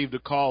that received a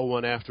call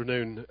one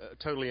afternoon,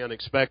 totally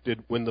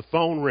unexpected, when the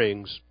phone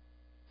rings,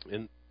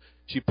 and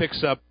she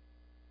picks up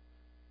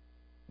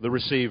the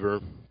receiver.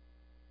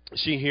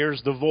 She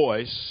hears the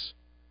voice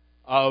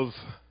of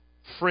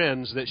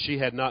friends that she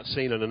had not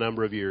seen in a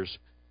number of years.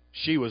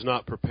 She was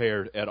not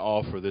prepared at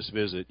all for this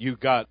visit. You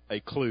got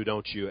a clue,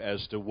 don't you,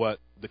 as to what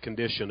the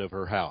condition of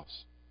her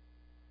house.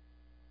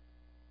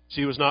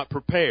 She was not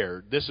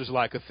prepared. This is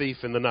like a thief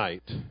in the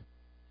night.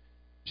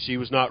 She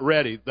was not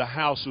ready. The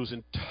house was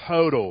in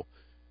total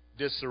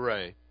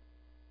disarray.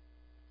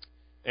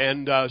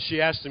 And she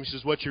asked him, she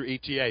says, "What's your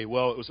ETA?"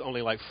 Well, it was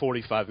only like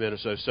 45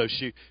 minutes or so.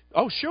 She,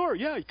 "Oh, sure,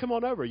 yeah, come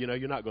on over. You know,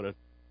 you're not going to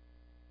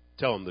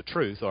tell him the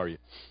truth, are you?"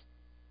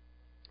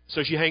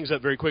 So she hangs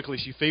up very quickly.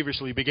 She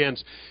feverishly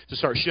begins to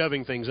start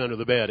shoving things under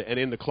the bed and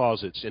into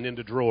closets and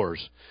into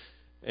drawers.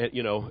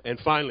 And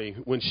finally,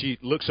 when she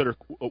looks at her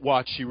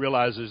watch, she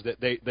realizes that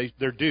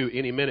they're due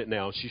any minute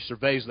now. She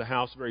surveys the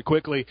house very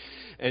quickly,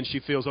 and she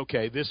feels,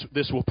 okay,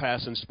 this will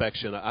pass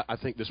inspection. I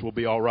think this will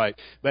be all right.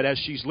 But as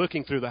she's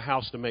looking through the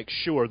house to make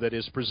sure that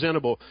it's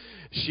presentable,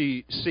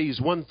 she sees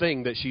one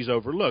thing that she's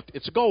overlooked.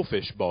 It's a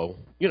goldfish bowl,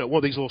 one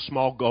of these little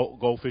small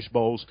goldfish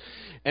bowls.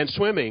 And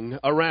swimming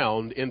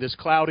around in this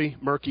cloudy,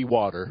 murky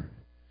water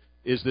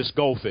is this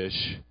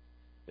goldfish.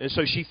 And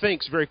so she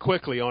thinks very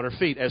quickly on her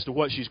feet as to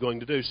what she's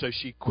going to do. So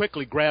she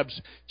quickly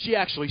she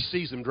actually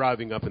sees them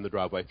driving up in the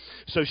driveway.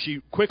 So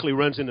she quickly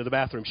runs into the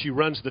bathroom. She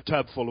runs the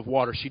tub full of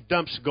water. She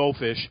dumps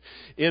goldfish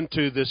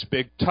into this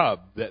big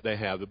tub that they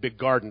have, the big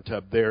garden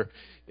tub there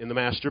in the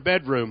master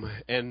bedroom.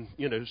 And,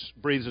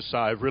 breathes a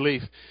sigh of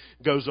relief,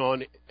 goes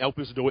on,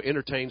 opens the door,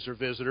 entertains her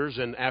visitors.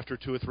 And after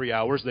 2 or 3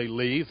 hours, they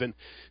leave. And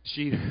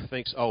she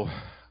thinks, oh,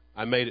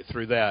 I made it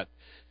through that.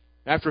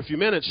 After a few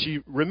minutes, she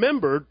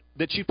remembered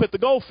that she put the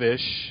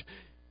goldfish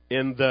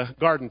in the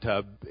garden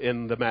tub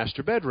in the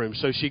master bedroom.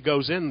 So she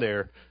goes in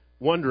there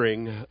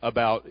wondering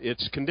about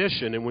its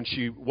condition. And when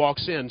she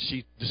walks in,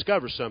 she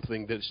discovers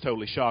something that's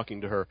totally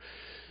shocking to her.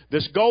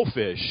 This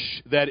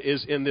goldfish that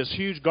is in this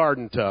huge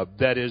garden tub,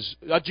 that is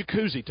a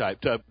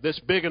jacuzzi-type tub,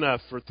 that's big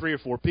enough for 3 or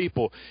 4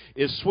 people,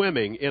 is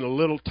swimming in a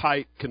little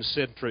tight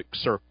concentric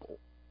circle.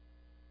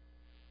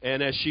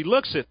 And as she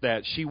looks at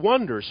that, she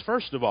wonders,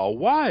 first of all,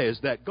 why is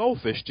that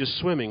goldfish just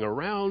swimming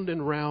around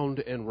and round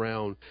and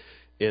round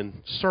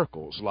in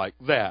circles like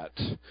that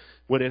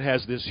when it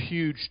has this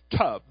huge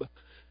tub?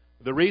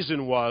 The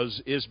reason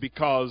is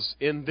because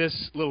in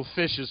this little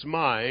fish's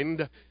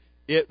mind,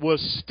 it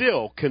was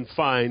still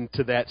confined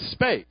to that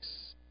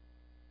space.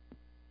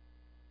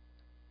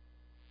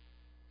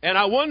 And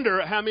I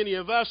wonder how many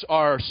of us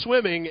are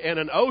swimming in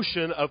an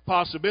ocean of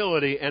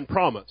possibility and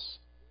promise.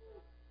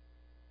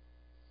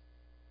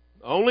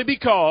 Only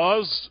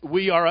because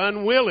we are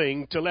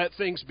unwilling to let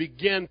things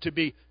begin to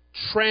be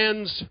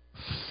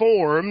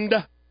transformed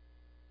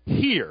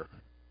here.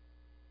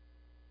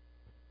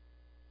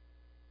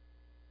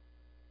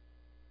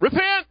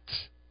 Repent!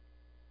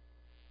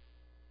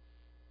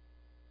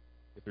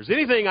 If there's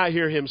anything I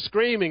hear him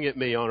screaming at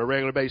me on a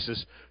regular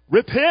basis,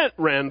 repent,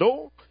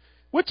 Randall.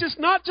 Which is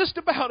not just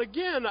about,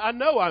 again, I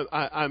know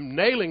I'm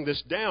nailing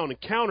this down and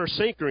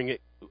countersinkering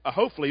it,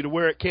 hopefully, to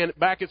where it can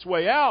back its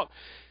way out.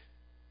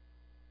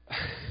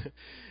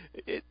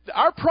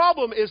 Our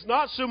problem is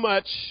not so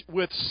much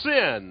with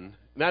sin.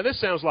 Now,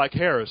 this sounds like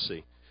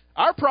heresy.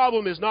 Our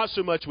problem is not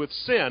so much with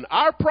sin.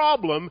 Our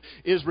problem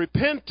is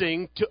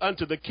repenting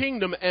unto the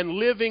kingdom and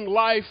living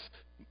life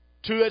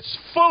to its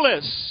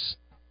fullest.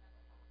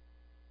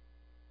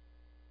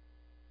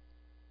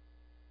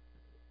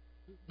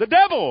 The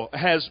devil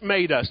has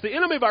made us, the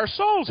enemy of our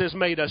souls has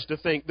made us to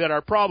think that our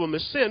problem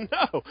is sin.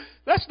 No,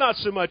 that's not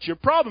so much your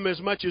problem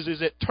as much as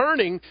is it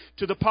turning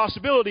to the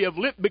possibility of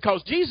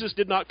because Jesus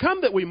did not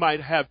come that we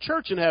might have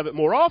church and have it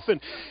more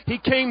often. He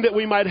came that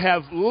we might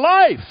have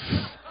life,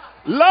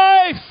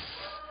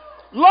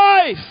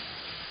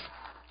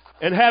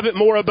 and have it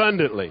more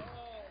abundantly.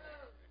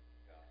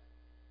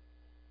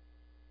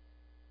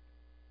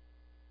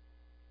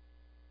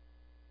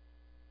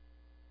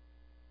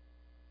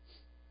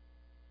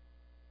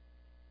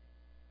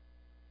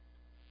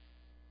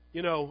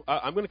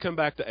 I'm going to come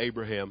back to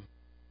Abraham.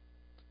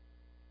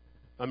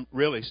 I'm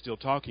really still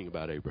talking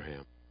about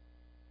Abraham.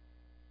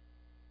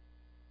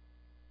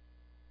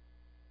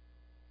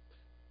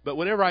 But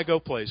whenever I go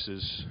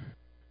places,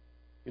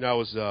 I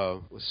was, I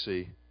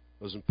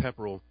was in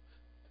Pepperell,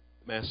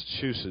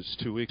 Massachusetts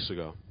 2 weeks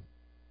ago.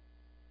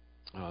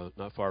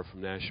 Not far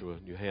from Nashua,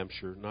 New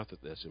Hampshire. Not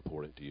that that's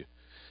important to you.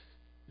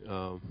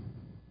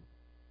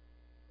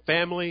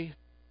 Family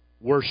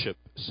Worship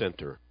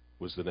Center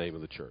was the name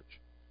of the church.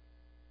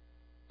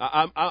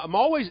 I'm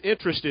always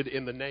interested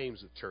in the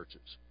names of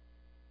churches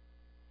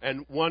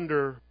and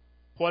wonder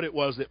what it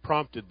was that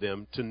prompted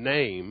them to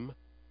name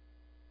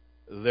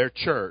their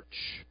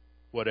church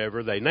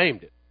whatever they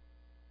named it.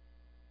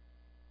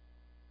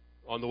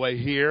 On the way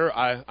here,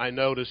 I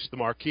noticed the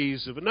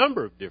marquees of a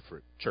number of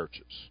different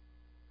churches.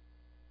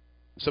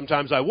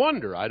 Sometimes I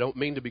wonder, I don't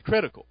mean to be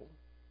critical,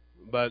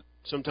 but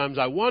sometimes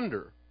I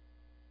wonder,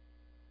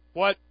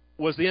 what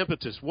was the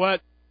impetus?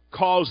 What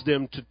caused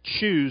them to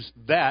choose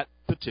that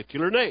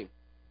particular name?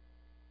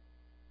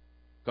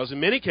 Because in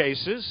many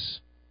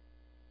cases,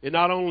 it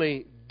not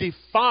only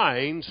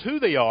defines who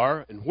they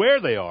are and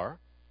where they are,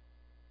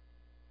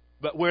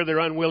 but where they're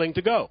unwilling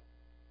to go.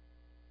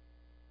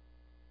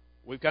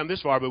 We've come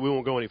this far, but we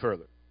won't go any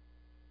further.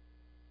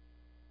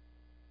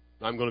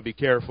 I'm going to be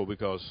careful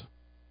because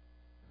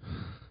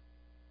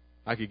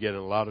I could get in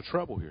a lot of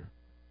trouble here.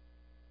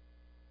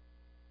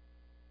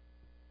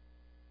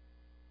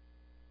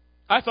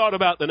 I thought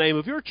about the name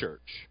of your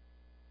church.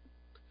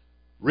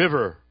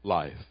 River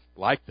Life.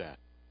 Like that.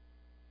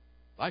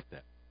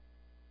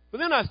 But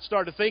then I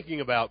started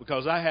thinking about,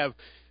 because I have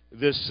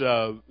this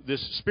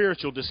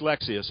spiritual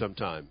dyslexia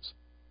sometimes,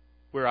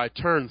 where I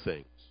turn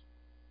things.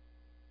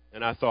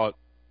 And I thought,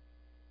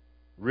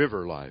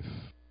 River Life.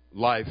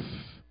 Life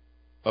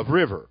of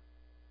river.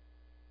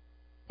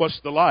 What's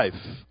the life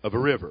of a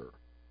river?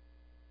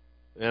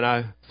 And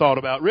I thought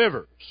about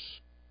rivers.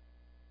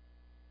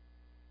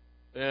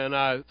 And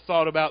I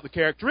thought about the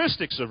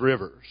characteristics of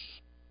rivers.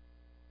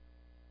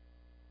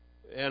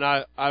 And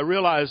I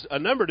realized a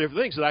number of different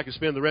things that I could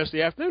spend the rest of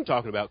the afternoon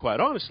talking about, quite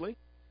honestly.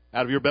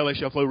 Out of your belly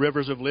shall flow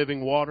rivers of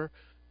living water.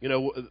 You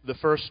know, the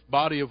first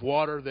body of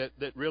water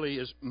that really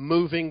is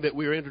moving that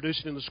we are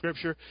introducing in the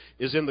Scripture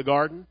is in the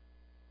garden.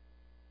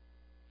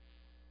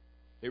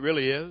 It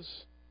really is.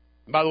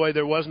 And by the way,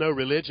 there was no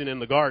religion in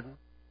the garden.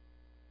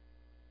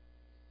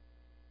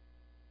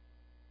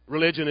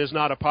 Religion is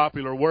not a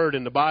popular word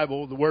in the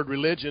Bible. The word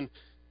religion,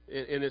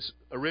 in its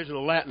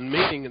original Latin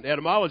meaning and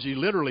etymology,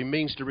 literally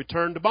means to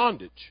return to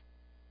bondage.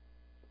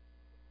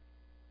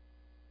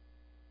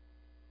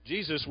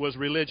 Jesus was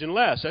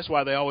religionless. That's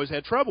why they always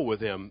had trouble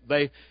with him.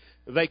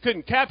 They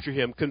couldn't capture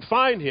him,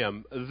 confine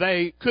him.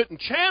 They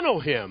couldn't channel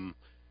him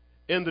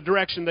in the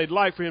direction they'd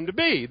like for him to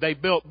be. They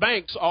built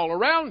banks all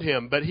around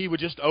him, but he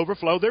would just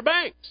overflow their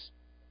banks.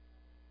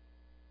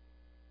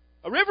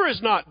 A river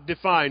is not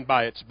defined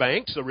by its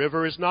banks. A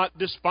river is not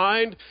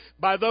defined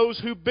by those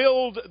who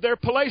build their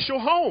palatial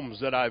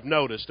homes that I've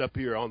noticed up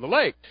here on the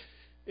lake.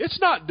 It's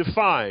not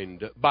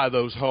defined by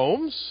those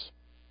homes,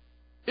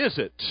 is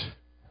it?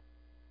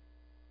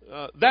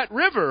 That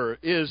river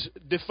is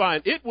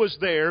defined. It was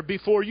there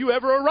before you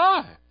ever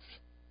arrived.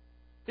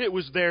 It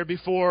was there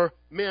before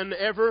men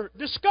ever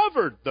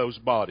discovered those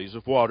bodies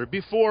of water,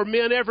 before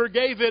men ever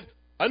gave it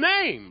a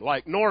name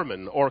like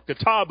Norman or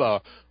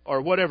Catawba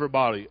or whatever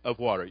body of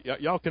water.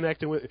 Y'all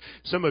connecting with?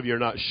 Some of you are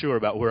not sure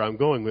about where I'm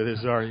going with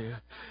this, are you?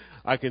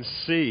 I can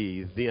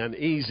see the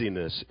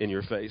uneasiness in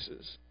your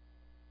faces.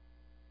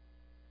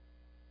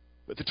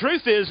 But the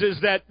truth is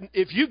that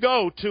if you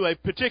go to a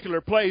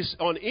particular place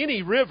on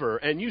any river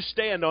and you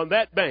stand on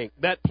that bank,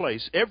 that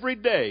place, every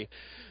day,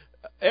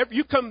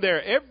 you come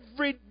there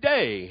every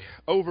day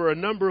over a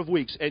number of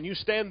weeks, and you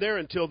stand there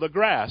until the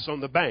grass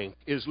on the bank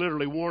is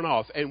literally worn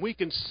off. And we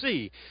can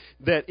see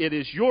that it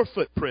is your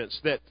footprints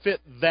that fit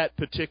that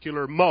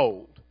particular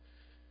mold.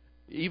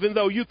 Even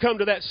though you come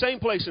to that same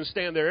place and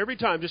stand there every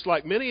time, just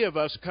like many of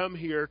us come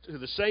here to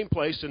the same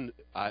place, and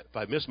if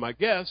I miss my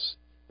guess,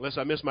 unless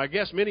I miss my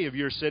guess, many of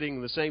you are sitting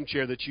in the same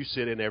chair that you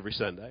sit in every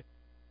Sunday.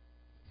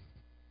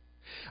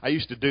 I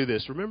used to do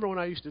this. Remember when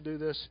I used to do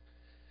this?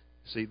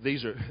 See,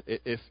 these are,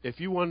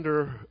 if you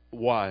wonder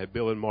why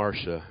Bill and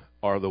Marcia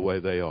are the way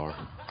they are,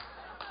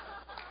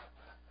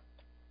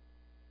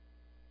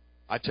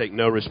 I take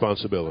no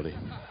responsibility.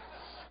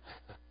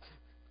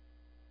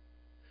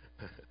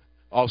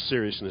 All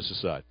seriousness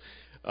aside.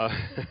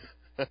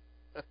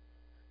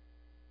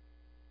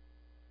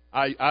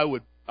 I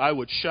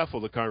would shuffle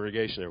the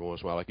congregation every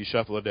once in a while, like you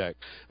shuffle a deck.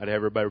 I'd have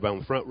everybody on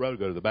the front row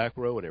go to the back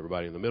row, and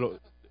everybody in the middle.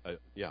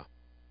 Yeah.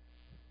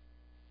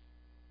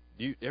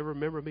 Do you ever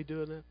remember me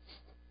doing that?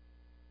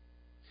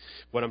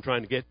 What I'm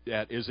trying to get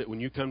at is that when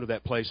you come to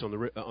that place on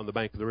the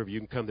bank of the river, you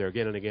can come there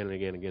again and again and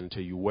again and again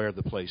until you wear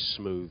the place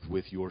smooth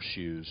with your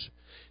shoes.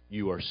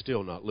 You are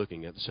still not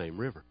looking at the same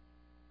river.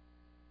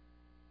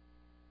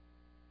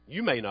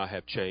 You may not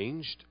have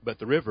changed, but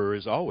the river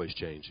is always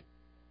changing.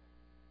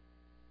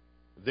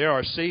 There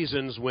are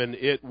seasons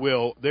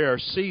there are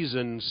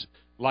seasons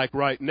like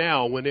right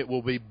now when it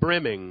will be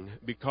brimming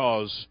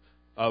because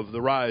of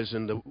the rise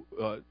in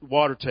the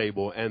water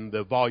table and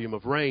the volume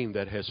of rain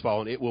that has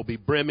fallen. It will be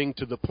brimming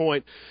to the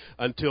point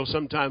until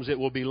sometimes it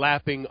will be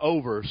lapping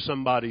over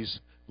somebody's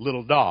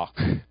little dock,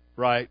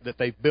 right, that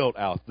they've built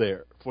out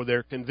there for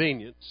their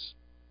convenience.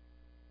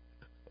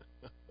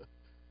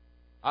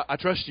 I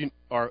trust you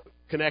are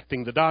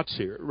connecting the dots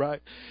here,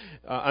 right?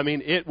 I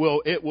mean, it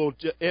will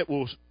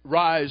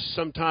rise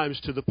sometimes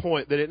to the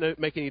point that it doesn't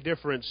make any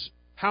difference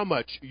how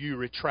much you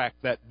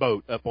retract that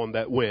boat up on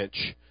that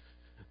winch.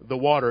 The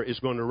water is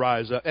going to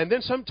rise up. And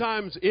then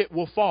sometimes it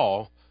will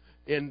fall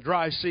in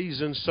dry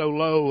seasons so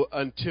low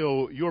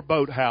until your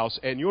boathouse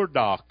and your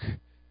dock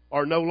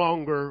are no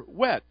longer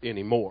wet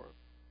anymore.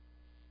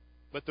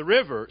 But the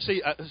river,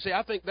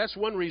 I think that's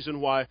one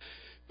reason why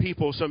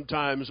people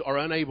sometimes are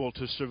unable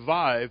to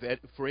survive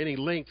for any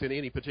length in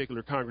any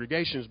particular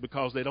congregations,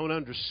 because they don't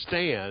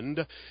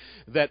understand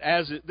that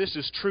this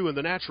is true in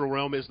the natural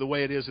realm is the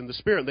way it is in the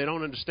spirit. They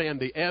don't understand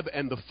the ebb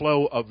and the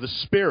flow of the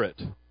Spirit.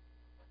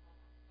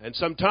 And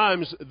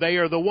sometimes they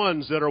are the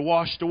ones that are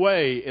washed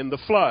away in the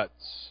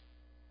floods.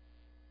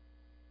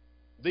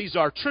 These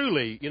are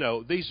truly,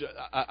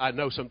 I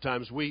know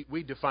sometimes we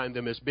define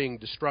them as being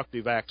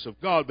destructive acts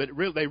of God, but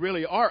they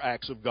really are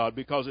acts of God,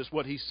 because it's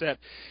what He set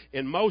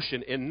in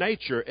motion in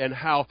nature, and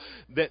how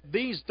that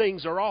these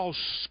things are all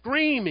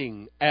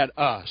screaming at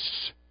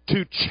us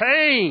to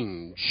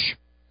change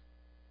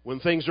when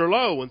things are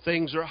low, when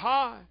things are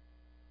high.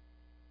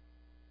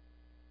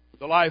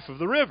 The life of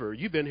the river.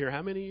 You've been here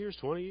how many years?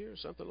 20 years?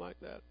 Something like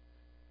that.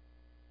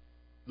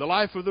 The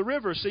life of the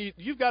river. See,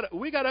 we got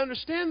to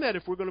understand that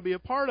if we're going to be a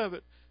part of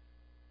it.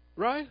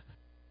 Right?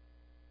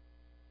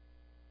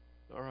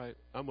 All right.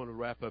 I'm going to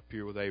wrap up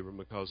here with Abram,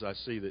 because I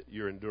see that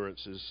your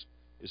endurance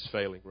is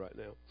failing right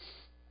now.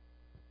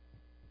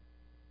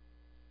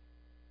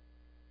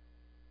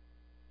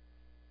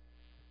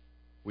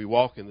 We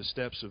walk in the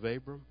steps of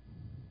Abram,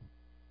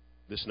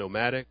 this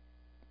nomadic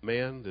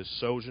man, this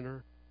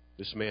sojourner,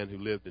 this man who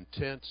lived in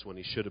tents when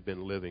he should have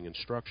been living in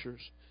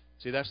structures.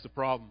 See, that's the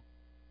problem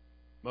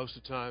most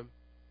of the time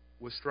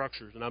with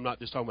structures, and I'm not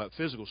just talking about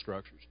physical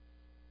structures.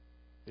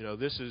 You know,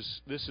 this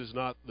is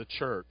not the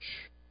church.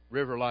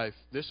 River Life,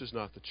 this is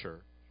not the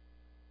church.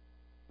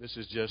 This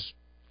is just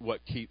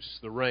what keeps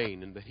the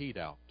rain and the heat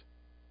out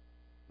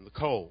and the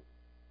cold.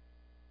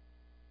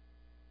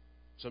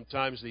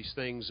 Sometimes these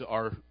things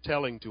are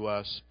telling to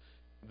us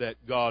that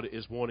God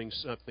is wanting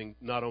something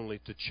not only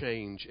to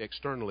change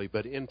externally,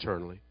 but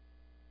internally.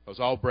 Because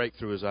all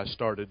breakthrough, as I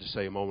started to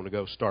say a moment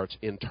ago, starts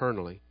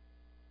internally.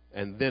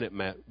 And then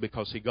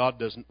because God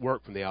doesn't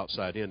work from the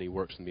outside in, He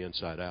works from the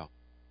inside out.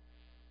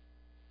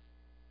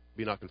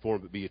 Be not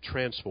conformed, but be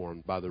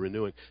transformed by the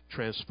renewing.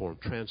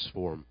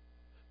 Transform.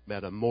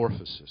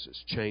 Metamorphosis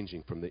is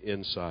changing from the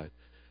inside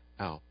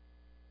out.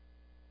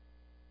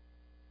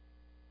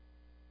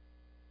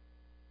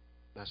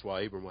 That's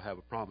why Abram will have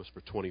a promise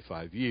for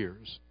 25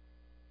 years.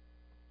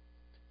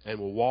 And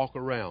will walk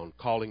around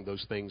calling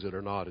those things that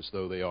are not as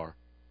though they are.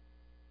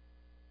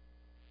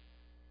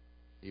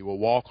 He will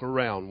walk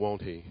around,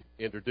 won't he,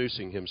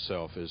 introducing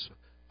himself as,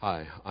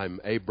 "Hi,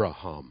 I'm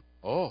Abraham."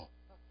 Oh,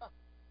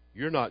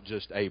 you're not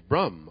just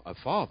Abram, a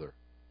father.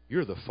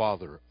 You're the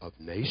father of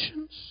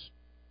nations?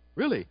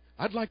 Really?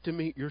 I'd like to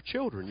meet your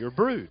children, your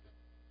brood.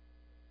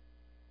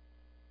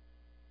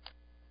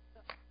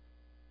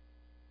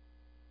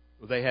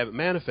 Well, they haven't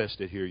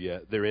manifested here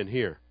yet. They're in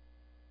here.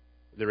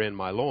 They're in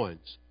my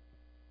loins.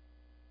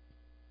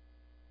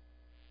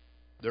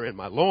 They're in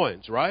my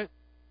loins, right?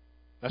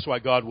 That's why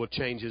God will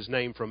change his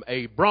name from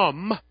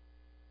Abram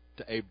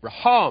to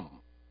Abraham.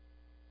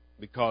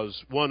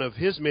 Because one of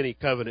his many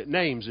covenant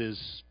names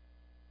is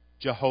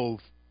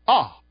Jehovah.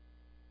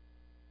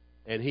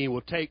 And he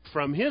will take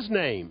from his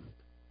name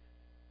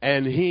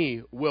and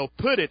he will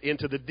put it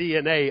into the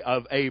DNA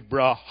of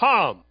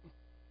Abraham.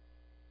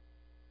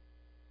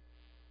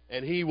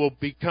 And he will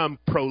become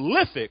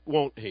prolific,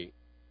 won't he?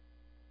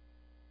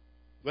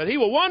 But he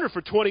will wander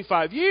for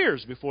 25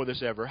 years before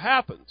this ever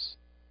happens.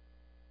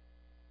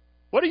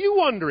 What are you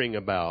wondering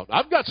about?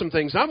 I've got some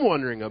things I'm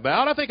wondering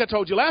about. I think I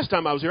told you last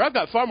time I was here, I've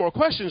got far more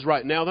questions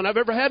right now than I've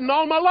ever had in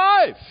all my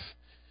life.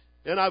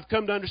 And I've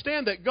come to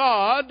understand that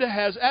God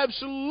has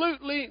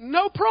absolutely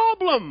no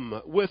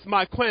problem with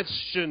my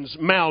questions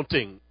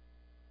mounting.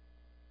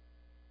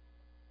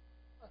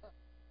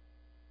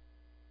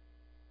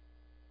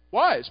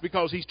 Why? It's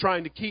because he's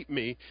trying to keep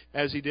me,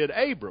 as he did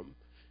Abram,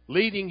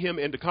 leading him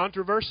into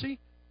controversy,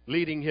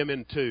 leading him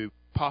into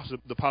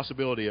the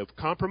possibility of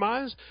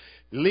compromise,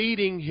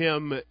 leading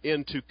him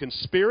into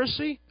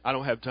conspiracy. I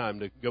don't have time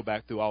to go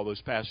back through all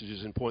those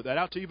passages and point that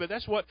out to you, but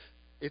that's what,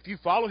 if you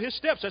follow his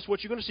steps, that's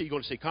what you're going to see. You're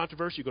going to see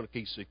controversy. You're going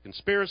to see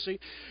conspiracy.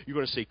 You're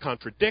going to see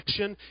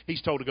contradiction.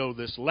 He's told to go to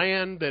this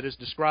land that is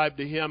described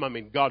to him. I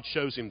mean, God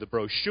shows him the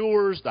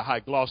brochures, the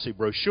high glossy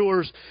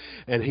brochures,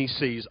 and he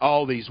sees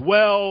all these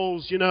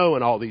wells, you know,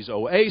 and all these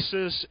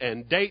oases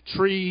and date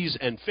trees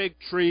and fig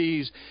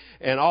trees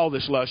and all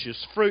this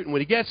luscious fruit. And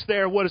when he gets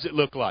there, what does it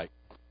look like?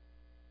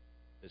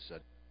 It's a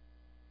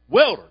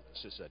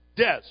wilderness. It's a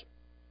desert.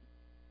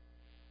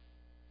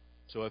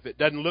 So if it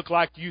doesn't look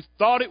like you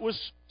thought it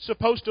was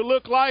supposed to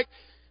look like,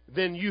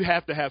 then you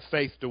have to have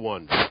faith to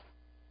wonder.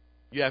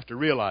 You have to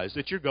realize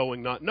that you're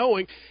going not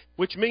knowing,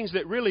 which means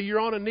that really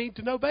you're on a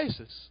need-to-know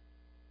basis.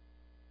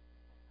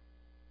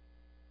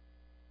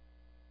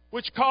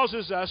 Which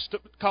causes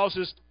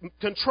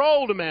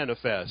control to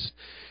manifest.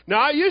 Now,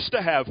 I used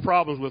to have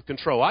problems with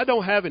control. I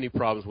don't have any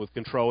problems with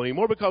control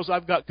anymore because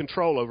I've got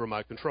control over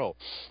my control.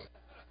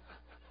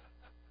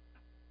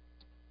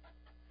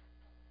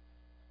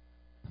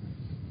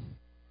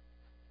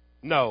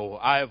 No,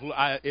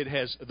 it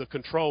has the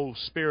control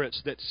spirits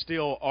that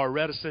still are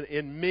reticent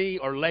in me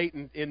or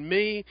latent in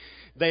me.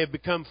 They have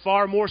become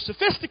far more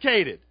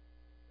sophisticated.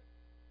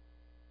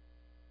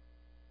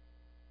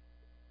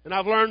 And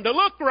I've learned to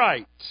look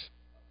right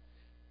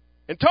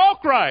and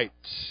talk right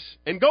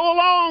and go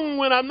along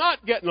when I'm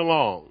not getting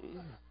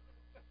along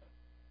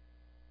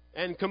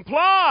and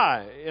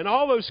comply and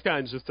all those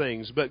kinds of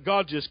things. But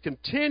God just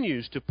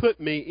continues to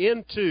put me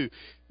into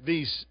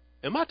these.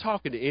 Am I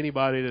talking to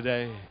anybody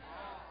today?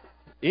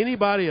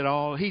 Anybody at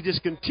all? He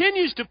just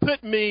continues to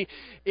put me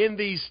in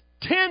these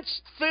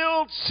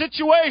tense-filled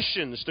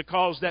situations to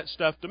cause that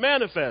stuff to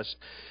manifest,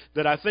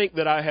 that I think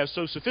that I have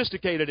so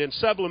sophisticated and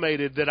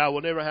sublimated that I will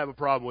never have a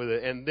problem with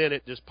it, and then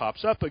it just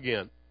pops up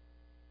again.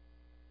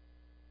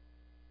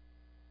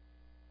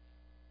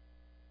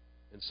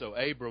 And so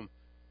Abram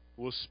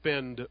will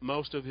spend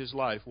most of his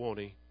life, won't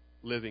he,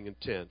 living in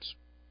tents.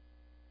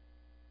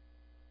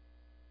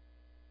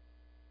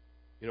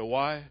 You know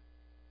why?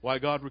 Why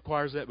God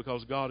requires that?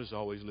 Because God has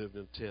always lived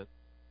in a tent.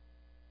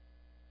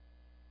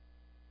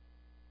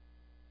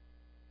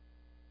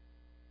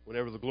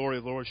 Whenever the glory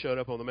of the Lord showed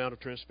up on the Mount of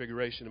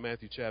Transfiguration in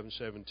Matthew chapter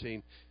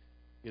 17,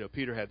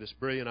 Peter had this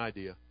brilliant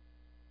idea.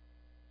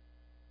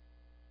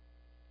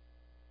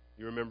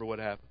 You remember what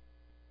happened?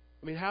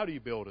 I mean, how do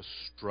you build a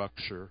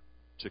structure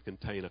to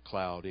contain a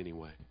cloud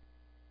anyway.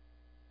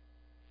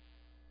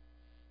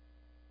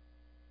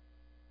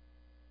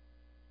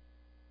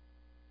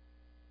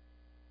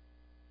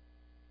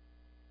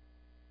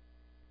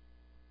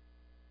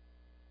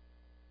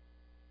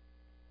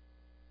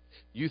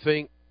 You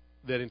think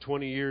that in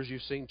 20 years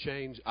you've seen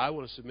change? I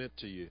want to submit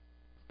to you,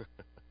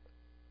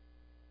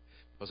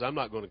 because I'm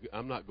not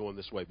going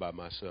this way by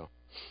myself.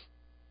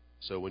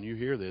 So when you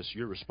hear this,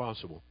 you're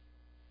responsible.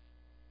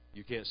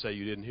 You can't say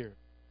you didn't hear it.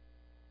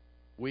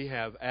 We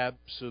have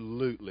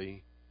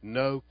absolutely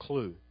no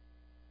clue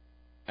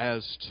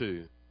as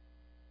to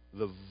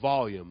the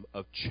volume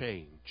of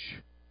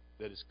change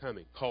that is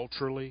coming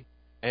culturally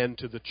and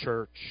to the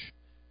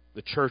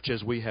church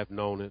as we have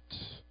known it.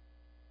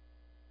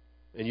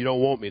 And you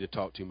don't want me to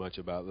talk too much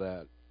about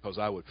that, because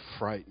I would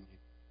frighten you.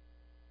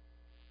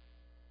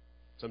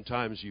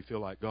 Sometimes you feel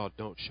like, God,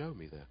 don't show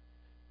me that.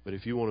 But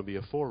if you want to be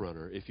a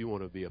forerunner, if you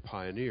want to be a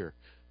pioneer,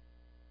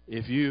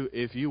 if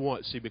you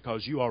want, see,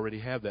 because you already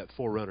have that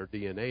forerunner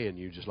DNA in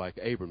you, just like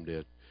Abram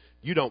did.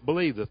 You don't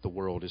believe that the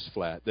world is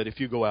flat, that if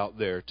you go out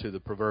there to the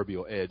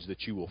proverbial edge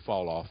that you will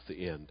fall off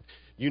the end.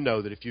 You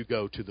know that if you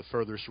go to the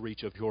furthest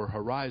reach of your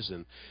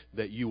horizon,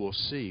 that you will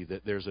see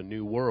that there's a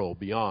new world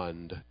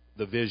beyond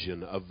the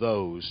vision of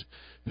those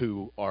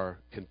who are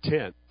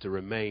content to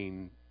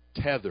remain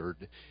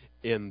tethered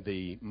in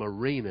the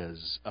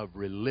marinas of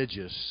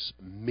religious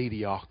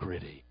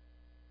mediocrity.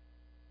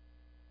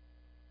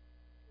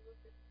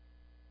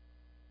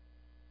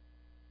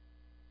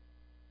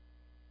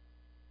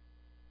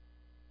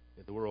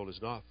 The world is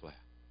not flat.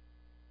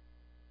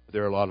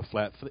 There are a lot of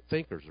flat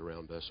thinkers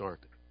around us,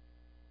 aren't there?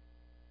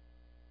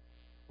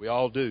 We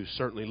all do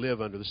certainly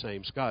live under the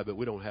same sky, but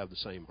we don't have the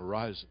same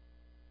horizon.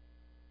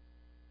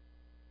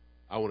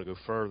 I want to go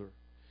further.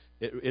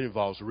 It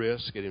involves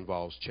risk. It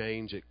involves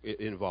change. It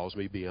involves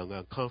me being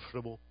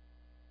uncomfortable.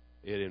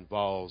 It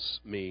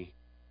involves me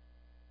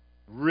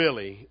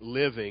really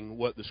living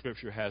what the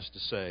Scripture has to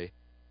say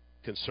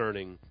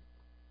concerning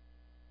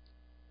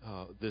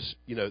this.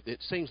 You know,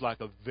 it seems like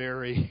a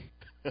very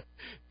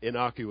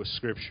innocuous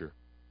Scripture.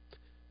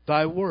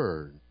 Thy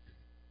word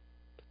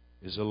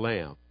is a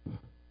lamp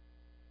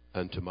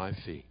unto my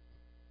feet.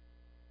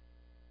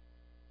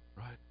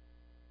 Right?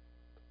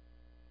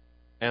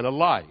 And a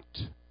light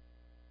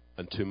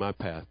unto my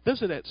path.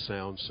 Doesn't that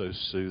sound so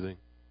soothing?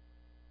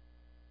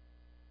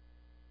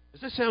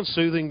 Does that sound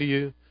soothing to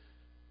you?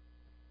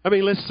 I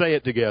mean, let's say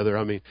it together.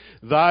 I mean,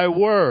 thy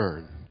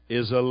word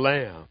is a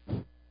lamp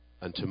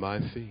unto my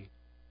feet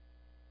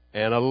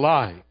and a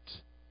light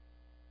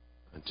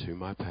unto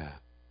my path.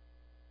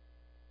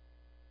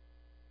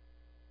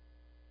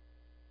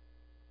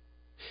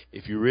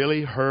 If you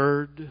really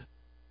heard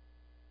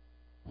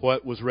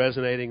what was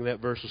resonating in that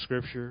verse of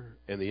Scripture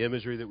and the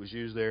imagery that was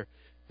used there,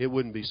 it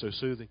wouldn't be so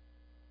soothing.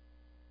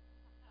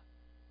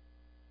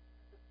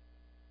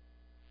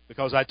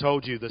 Because I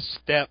told you the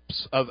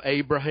steps of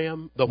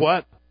Abraham, the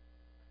what?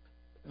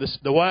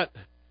 The what?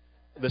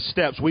 The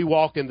steps. We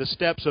walk in the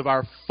steps of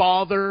our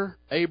father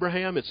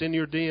Abraham. It's in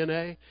your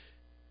DNA.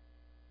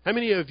 How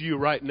many of you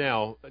right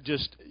now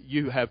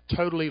you have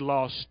totally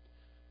lost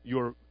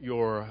your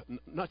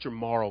not your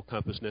moral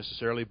compass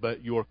necessarily,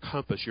 but your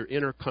compass, your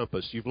inner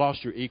compass? You've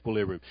lost your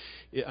equilibrium.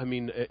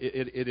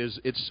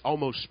 It's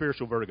almost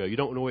spiritual vertigo. You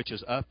don't know which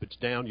is up, it's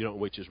down. You don't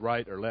know which is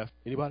right or left.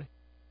 Anybody?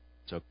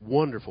 It's a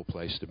wonderful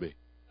place to be.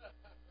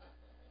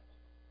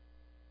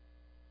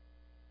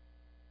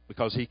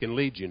 Because He can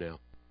lead you now.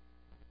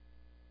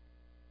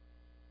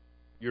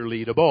 You're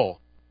leadable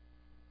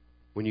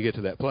when you get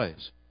to that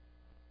place.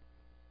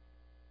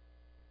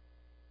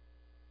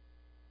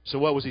 So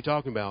what was He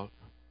talking about?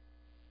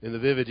 In the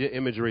vivid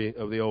imagery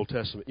of the Old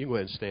Testament. You can go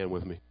ahead and stand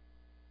with me.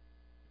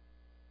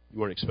 You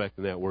weren't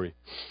expecting that, were you?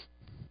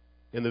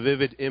 In the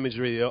vivid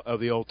imagery of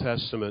the Old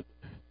Testament,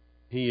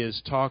 He is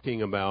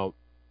talking about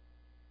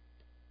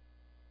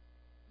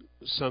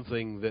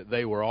something that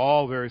they were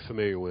all very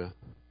familiar with.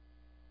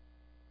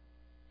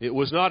 It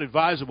was not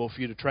advisable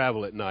for you to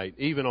travel at night,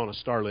 even on a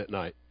starlit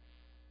night.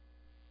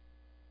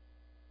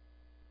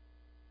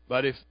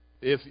 But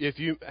if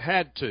you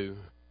had to,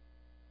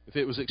 if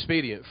it was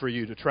expedient for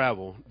you to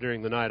travel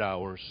during the night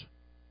hours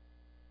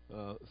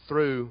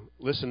through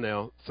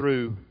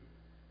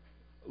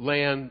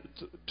land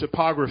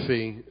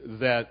topography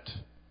that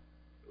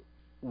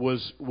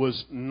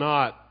was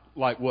not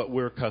like what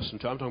we're accustomed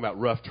to. I'm talking about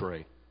rough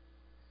terrain.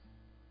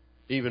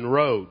 Even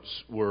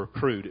roads were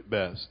crude at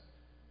best.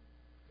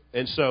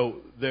 And so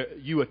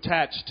you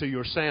attach to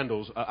your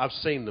sandals, I've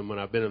seen them when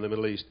I've been in the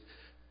Middle East,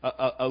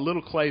 a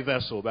little clay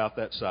vessel about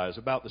that size,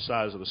 about the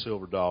size of a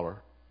silver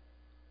dollar,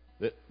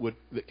 that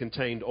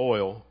contained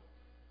oil.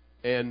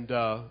 And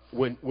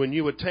when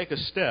you would take a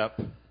step,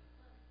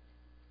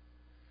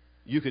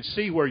 you could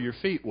see where your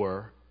feet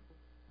were,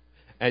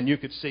 and you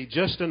could see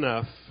just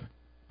enough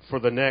for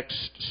the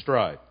next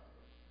stride.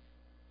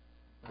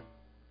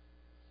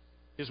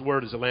 His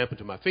word is a lamp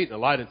unto my feet and a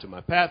light unto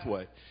my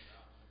pathway.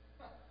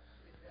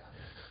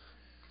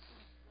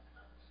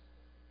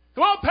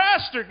 Come on,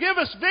 Pastor, give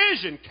us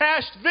vision,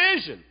 cast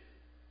vision.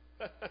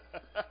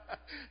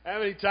 How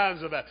many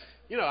times have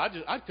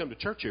I'd come to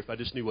church here if I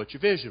just knew what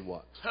your vision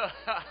was.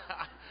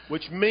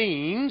 Which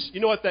means, you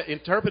know what that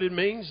interpreted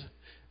means?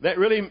 That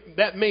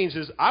means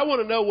is I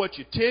want to know what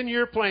your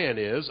 10-year plan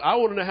is. I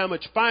want to know how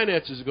much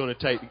finances are going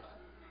to take.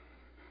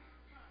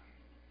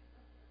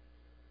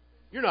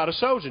 You're not a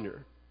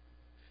sojourner.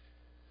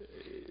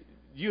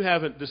 You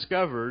haven't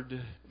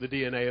discovered the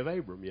DNA of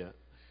Abram yet.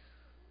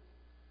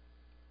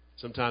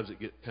 Sometimes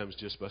it comes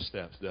just by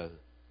steps, doesn't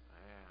it?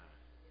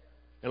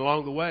 And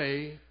along the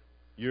way,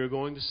 you're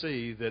going to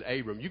see that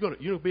Abram,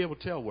 you'll be able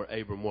to tell where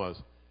Abram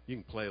was. You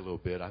can play a little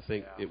bit. I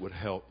think it would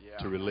help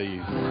to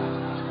relieve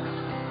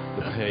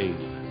the pain.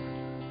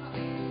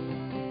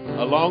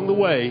 Along the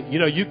way,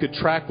 you could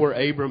track where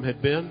Abram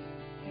had been.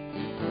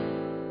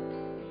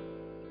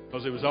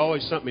 Because there was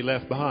always something he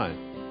left behind.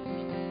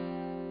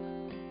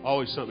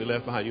 Always something he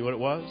left behind. You know what it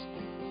was?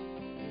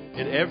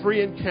 In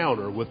every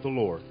encounter with the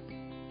Lord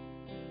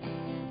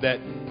that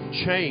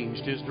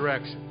changed his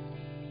direction,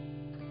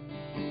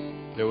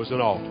 there was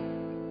an altar.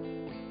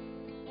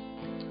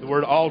 The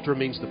word altar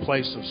means the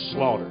place of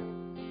slaughter.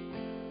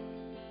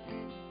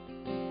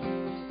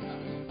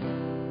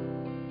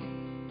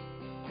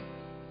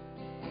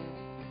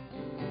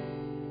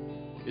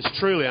 It's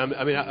truly,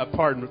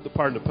 pardon the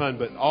pun,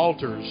 but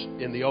altars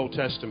in the Old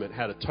Testament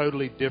had a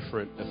totally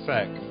different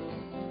effect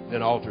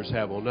than altars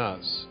have on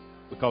us,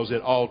 because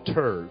it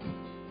altered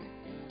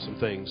some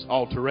things.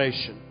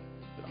 Alteration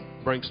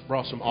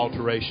brought some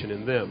alteration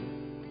in them.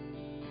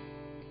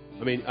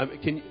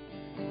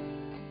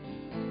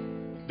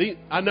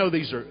 I know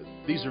these are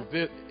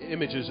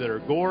images that are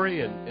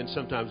gory and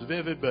sometimes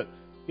vivid, but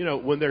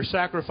when they're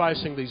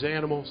sacrificing these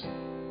animals,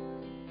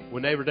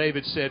 when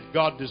David said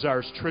God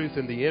desires truth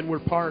in the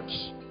inward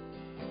parts,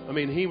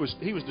 he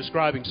was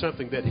describing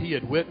something that he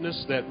had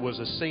witnessed that was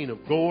a scene of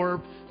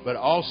gore, but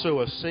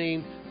also a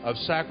scene of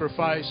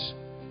sacrifice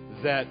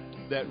that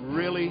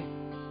really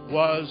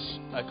was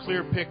a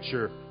clear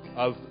picture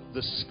of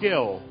the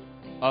skill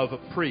of a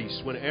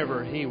priest.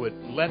 Whenever he would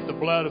let the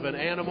blood of an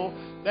animal,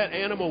 that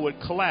animal would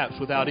collapse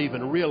without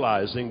even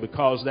realizing,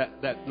 because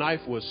that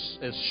knife was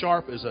as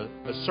sharp as a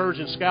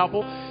surgeon's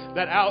scalpel.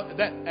 That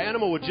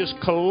animal would just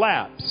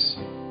collapse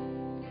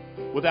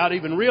without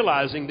even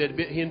realizing that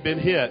he had been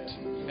hit.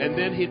 And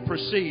then he'd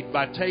proceed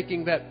by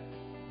taking that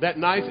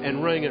knife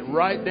and running it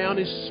right down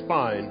his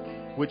spine,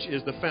 which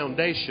is the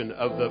foundation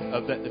of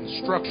the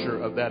structure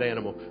of that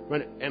animal,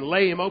 and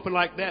lay him open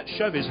like that,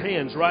 shove his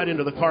hands right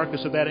into the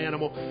carcass of that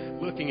animal,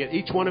 looking at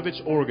each one of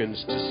its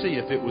organs to see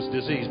if it was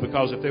diseased,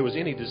 because if there was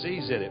any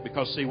disease in it.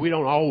 Because, see, we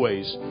don't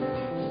always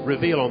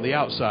reveal on the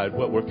outside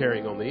what we're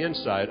carrying on the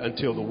inside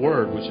until the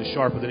Word, which is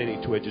sharper than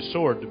any two-edged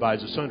sword,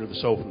 divides asunder the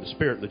soul from the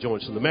spirit and the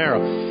joints and the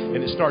marrow.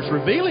 And it starts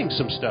revealing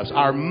some stuff.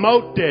 Our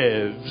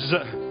motives,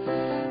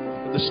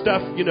 the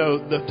stuff,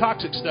 the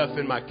toxic stuff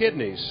in my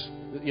kidneys,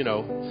 the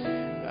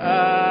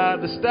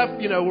stuff,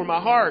 where my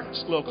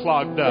heart's a little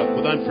clogged up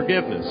with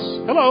unforgiveness.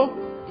 Hello?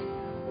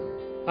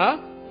 Huh?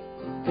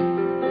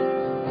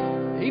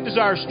 He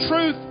desires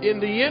truth in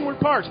the inward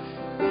parts.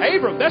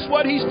 Abram, that's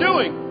what he's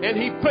doing. And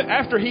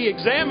after he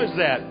examines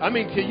that,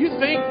 can you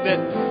think that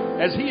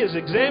as he is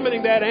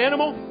examining that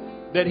animal,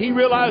 that he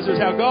realizes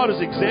how God is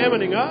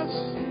examining us?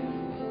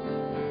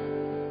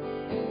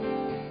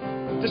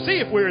 To see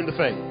if we're in the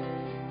faith.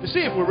 To see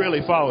if we're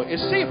really following. To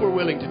see if we're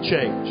willing to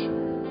change.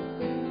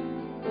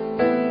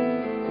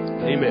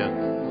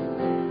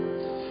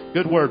 Amen.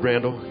 Good word,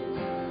 Randall.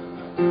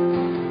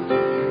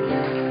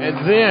 And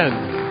then,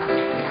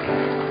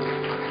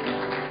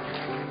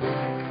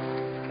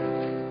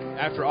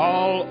 after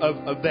all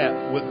of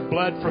that, with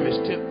blood from his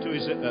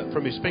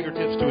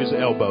fingertips to his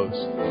elbows,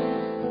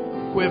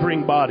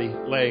 quivering body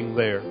laying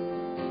there,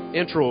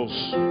 entrails,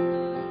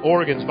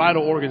 organs,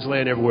 vital organs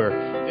laying everywhere,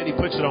 and he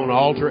puts it on an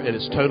altar, and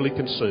it's totally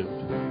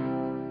consumed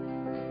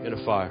in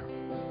a fire.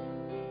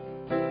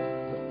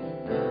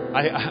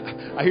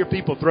 I hear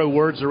people throw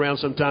words around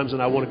sometimes,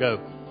 and I want to go,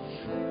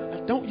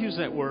 don't use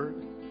that word.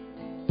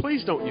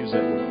 Please don't use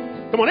that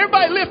word. Come on,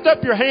 everybody lift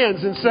up your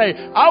hands and say,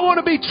 I want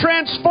to be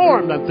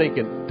transformed. I'm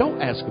thinking,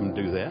 don't ask them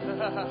to do that.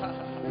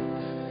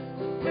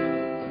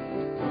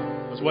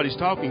 Because what he's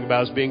talking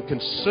about is being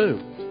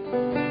consumed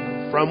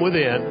from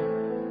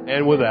within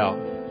and without.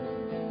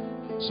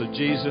 So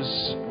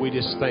Jesus, we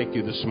just thank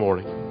you this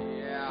morning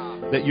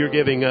that you're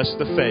giving us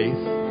the faith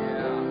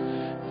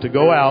to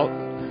go out,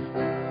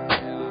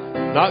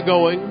 not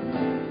going,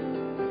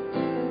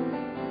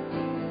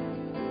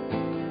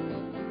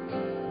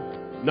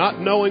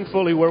 not knowing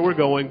fully where we're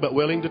going, but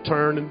willing to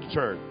turn and to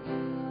turn.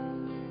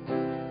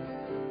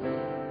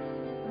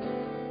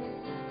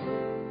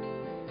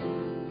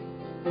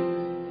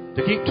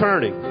 To keep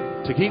turning,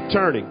 to keep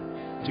turning,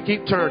 to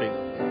keep turning.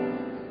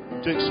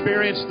 To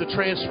experience the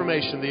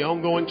transformation, the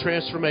ongoing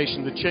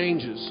transformation, the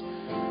changes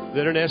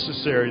that are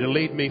necessary to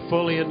lead me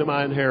fully into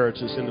my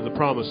inheritance, into the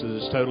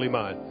promises that's totally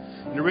mine.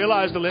 And to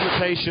realize the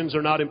limitations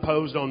are not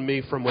imposed on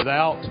me from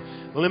without.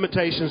 The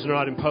limitations are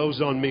not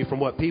imposed on me from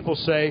what people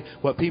say,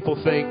 what people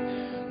think,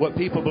 what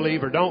people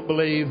believe or don't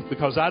believe,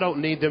 because I don't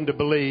need them to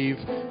believe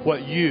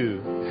what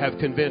you have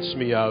convinced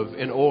me of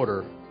in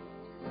order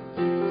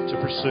to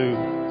pursue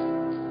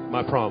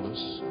my promise.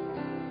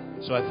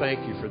 So I thank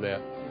you for that.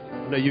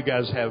 I know you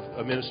guys have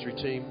a ministry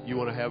team. You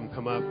want to have them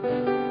come up.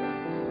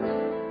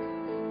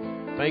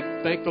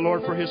 Thank the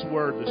Lord for His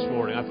Word this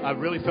morning. I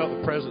really felt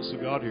the presence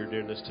of God here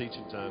during this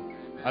teaching time.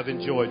 I've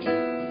enjoyed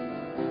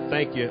you.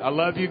 Thank you. I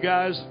love you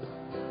guys,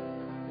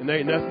 and there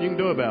ain't nothing you can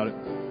do about it.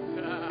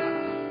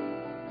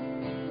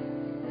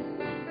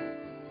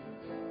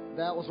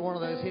 That was one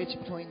of those hit you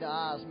between the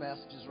eyes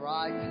messages,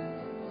 right?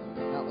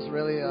 That was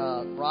really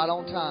right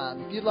on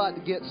time. If you'd like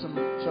to get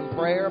some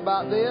prayer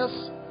about this,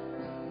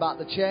 about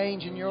the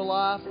change in your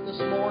life this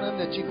morning,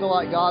 that you feel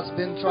like God's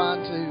been trying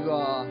to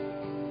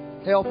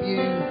help you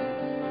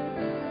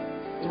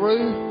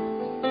through,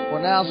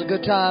 well, now's a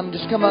good time.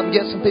 Just come up and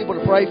get some people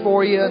to pray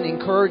for you and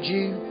encourage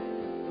you.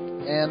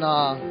 And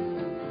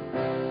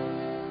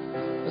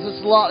there's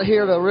just a lot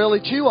here to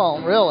really chew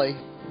on, really.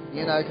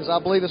 You know, because I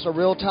believe it's a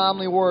real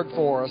timely word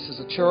for us as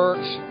a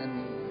church,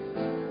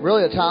 and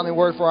really a timely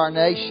word for our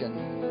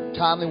nation,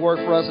 timely word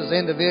for us as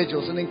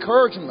individuals, and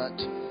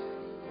encouragement,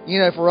 you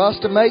know, for us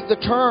to make the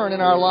turn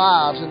in our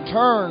lives and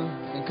turn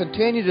and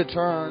continue to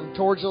turn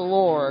towards the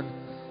Lord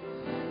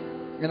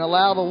and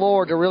allow the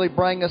Lord to really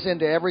bring us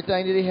into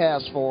everything that He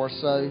has for us.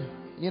 So,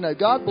 you know,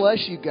 God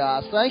bless you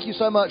guys. Thank you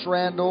so much,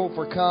 Randall,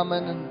 for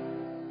coming.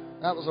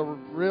 And that was a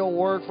real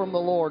word from the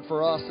Lord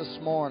for us this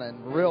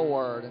morning, real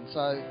word. And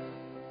so,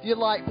 if you'd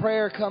like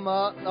prayer, come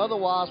up.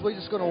 Otherwise, we're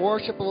just going to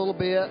worship a little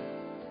bit.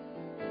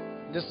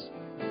 Just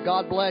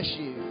God bless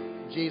you.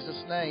 In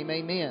Jesus' name,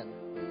 amen.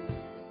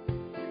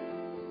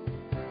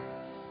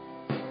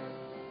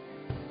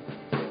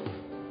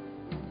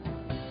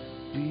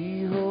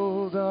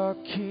 Behold our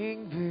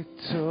King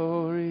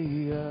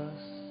victorious,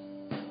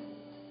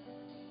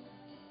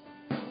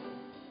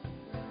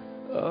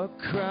 a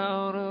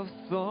crown of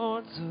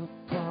thorns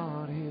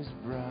upon His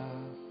brow.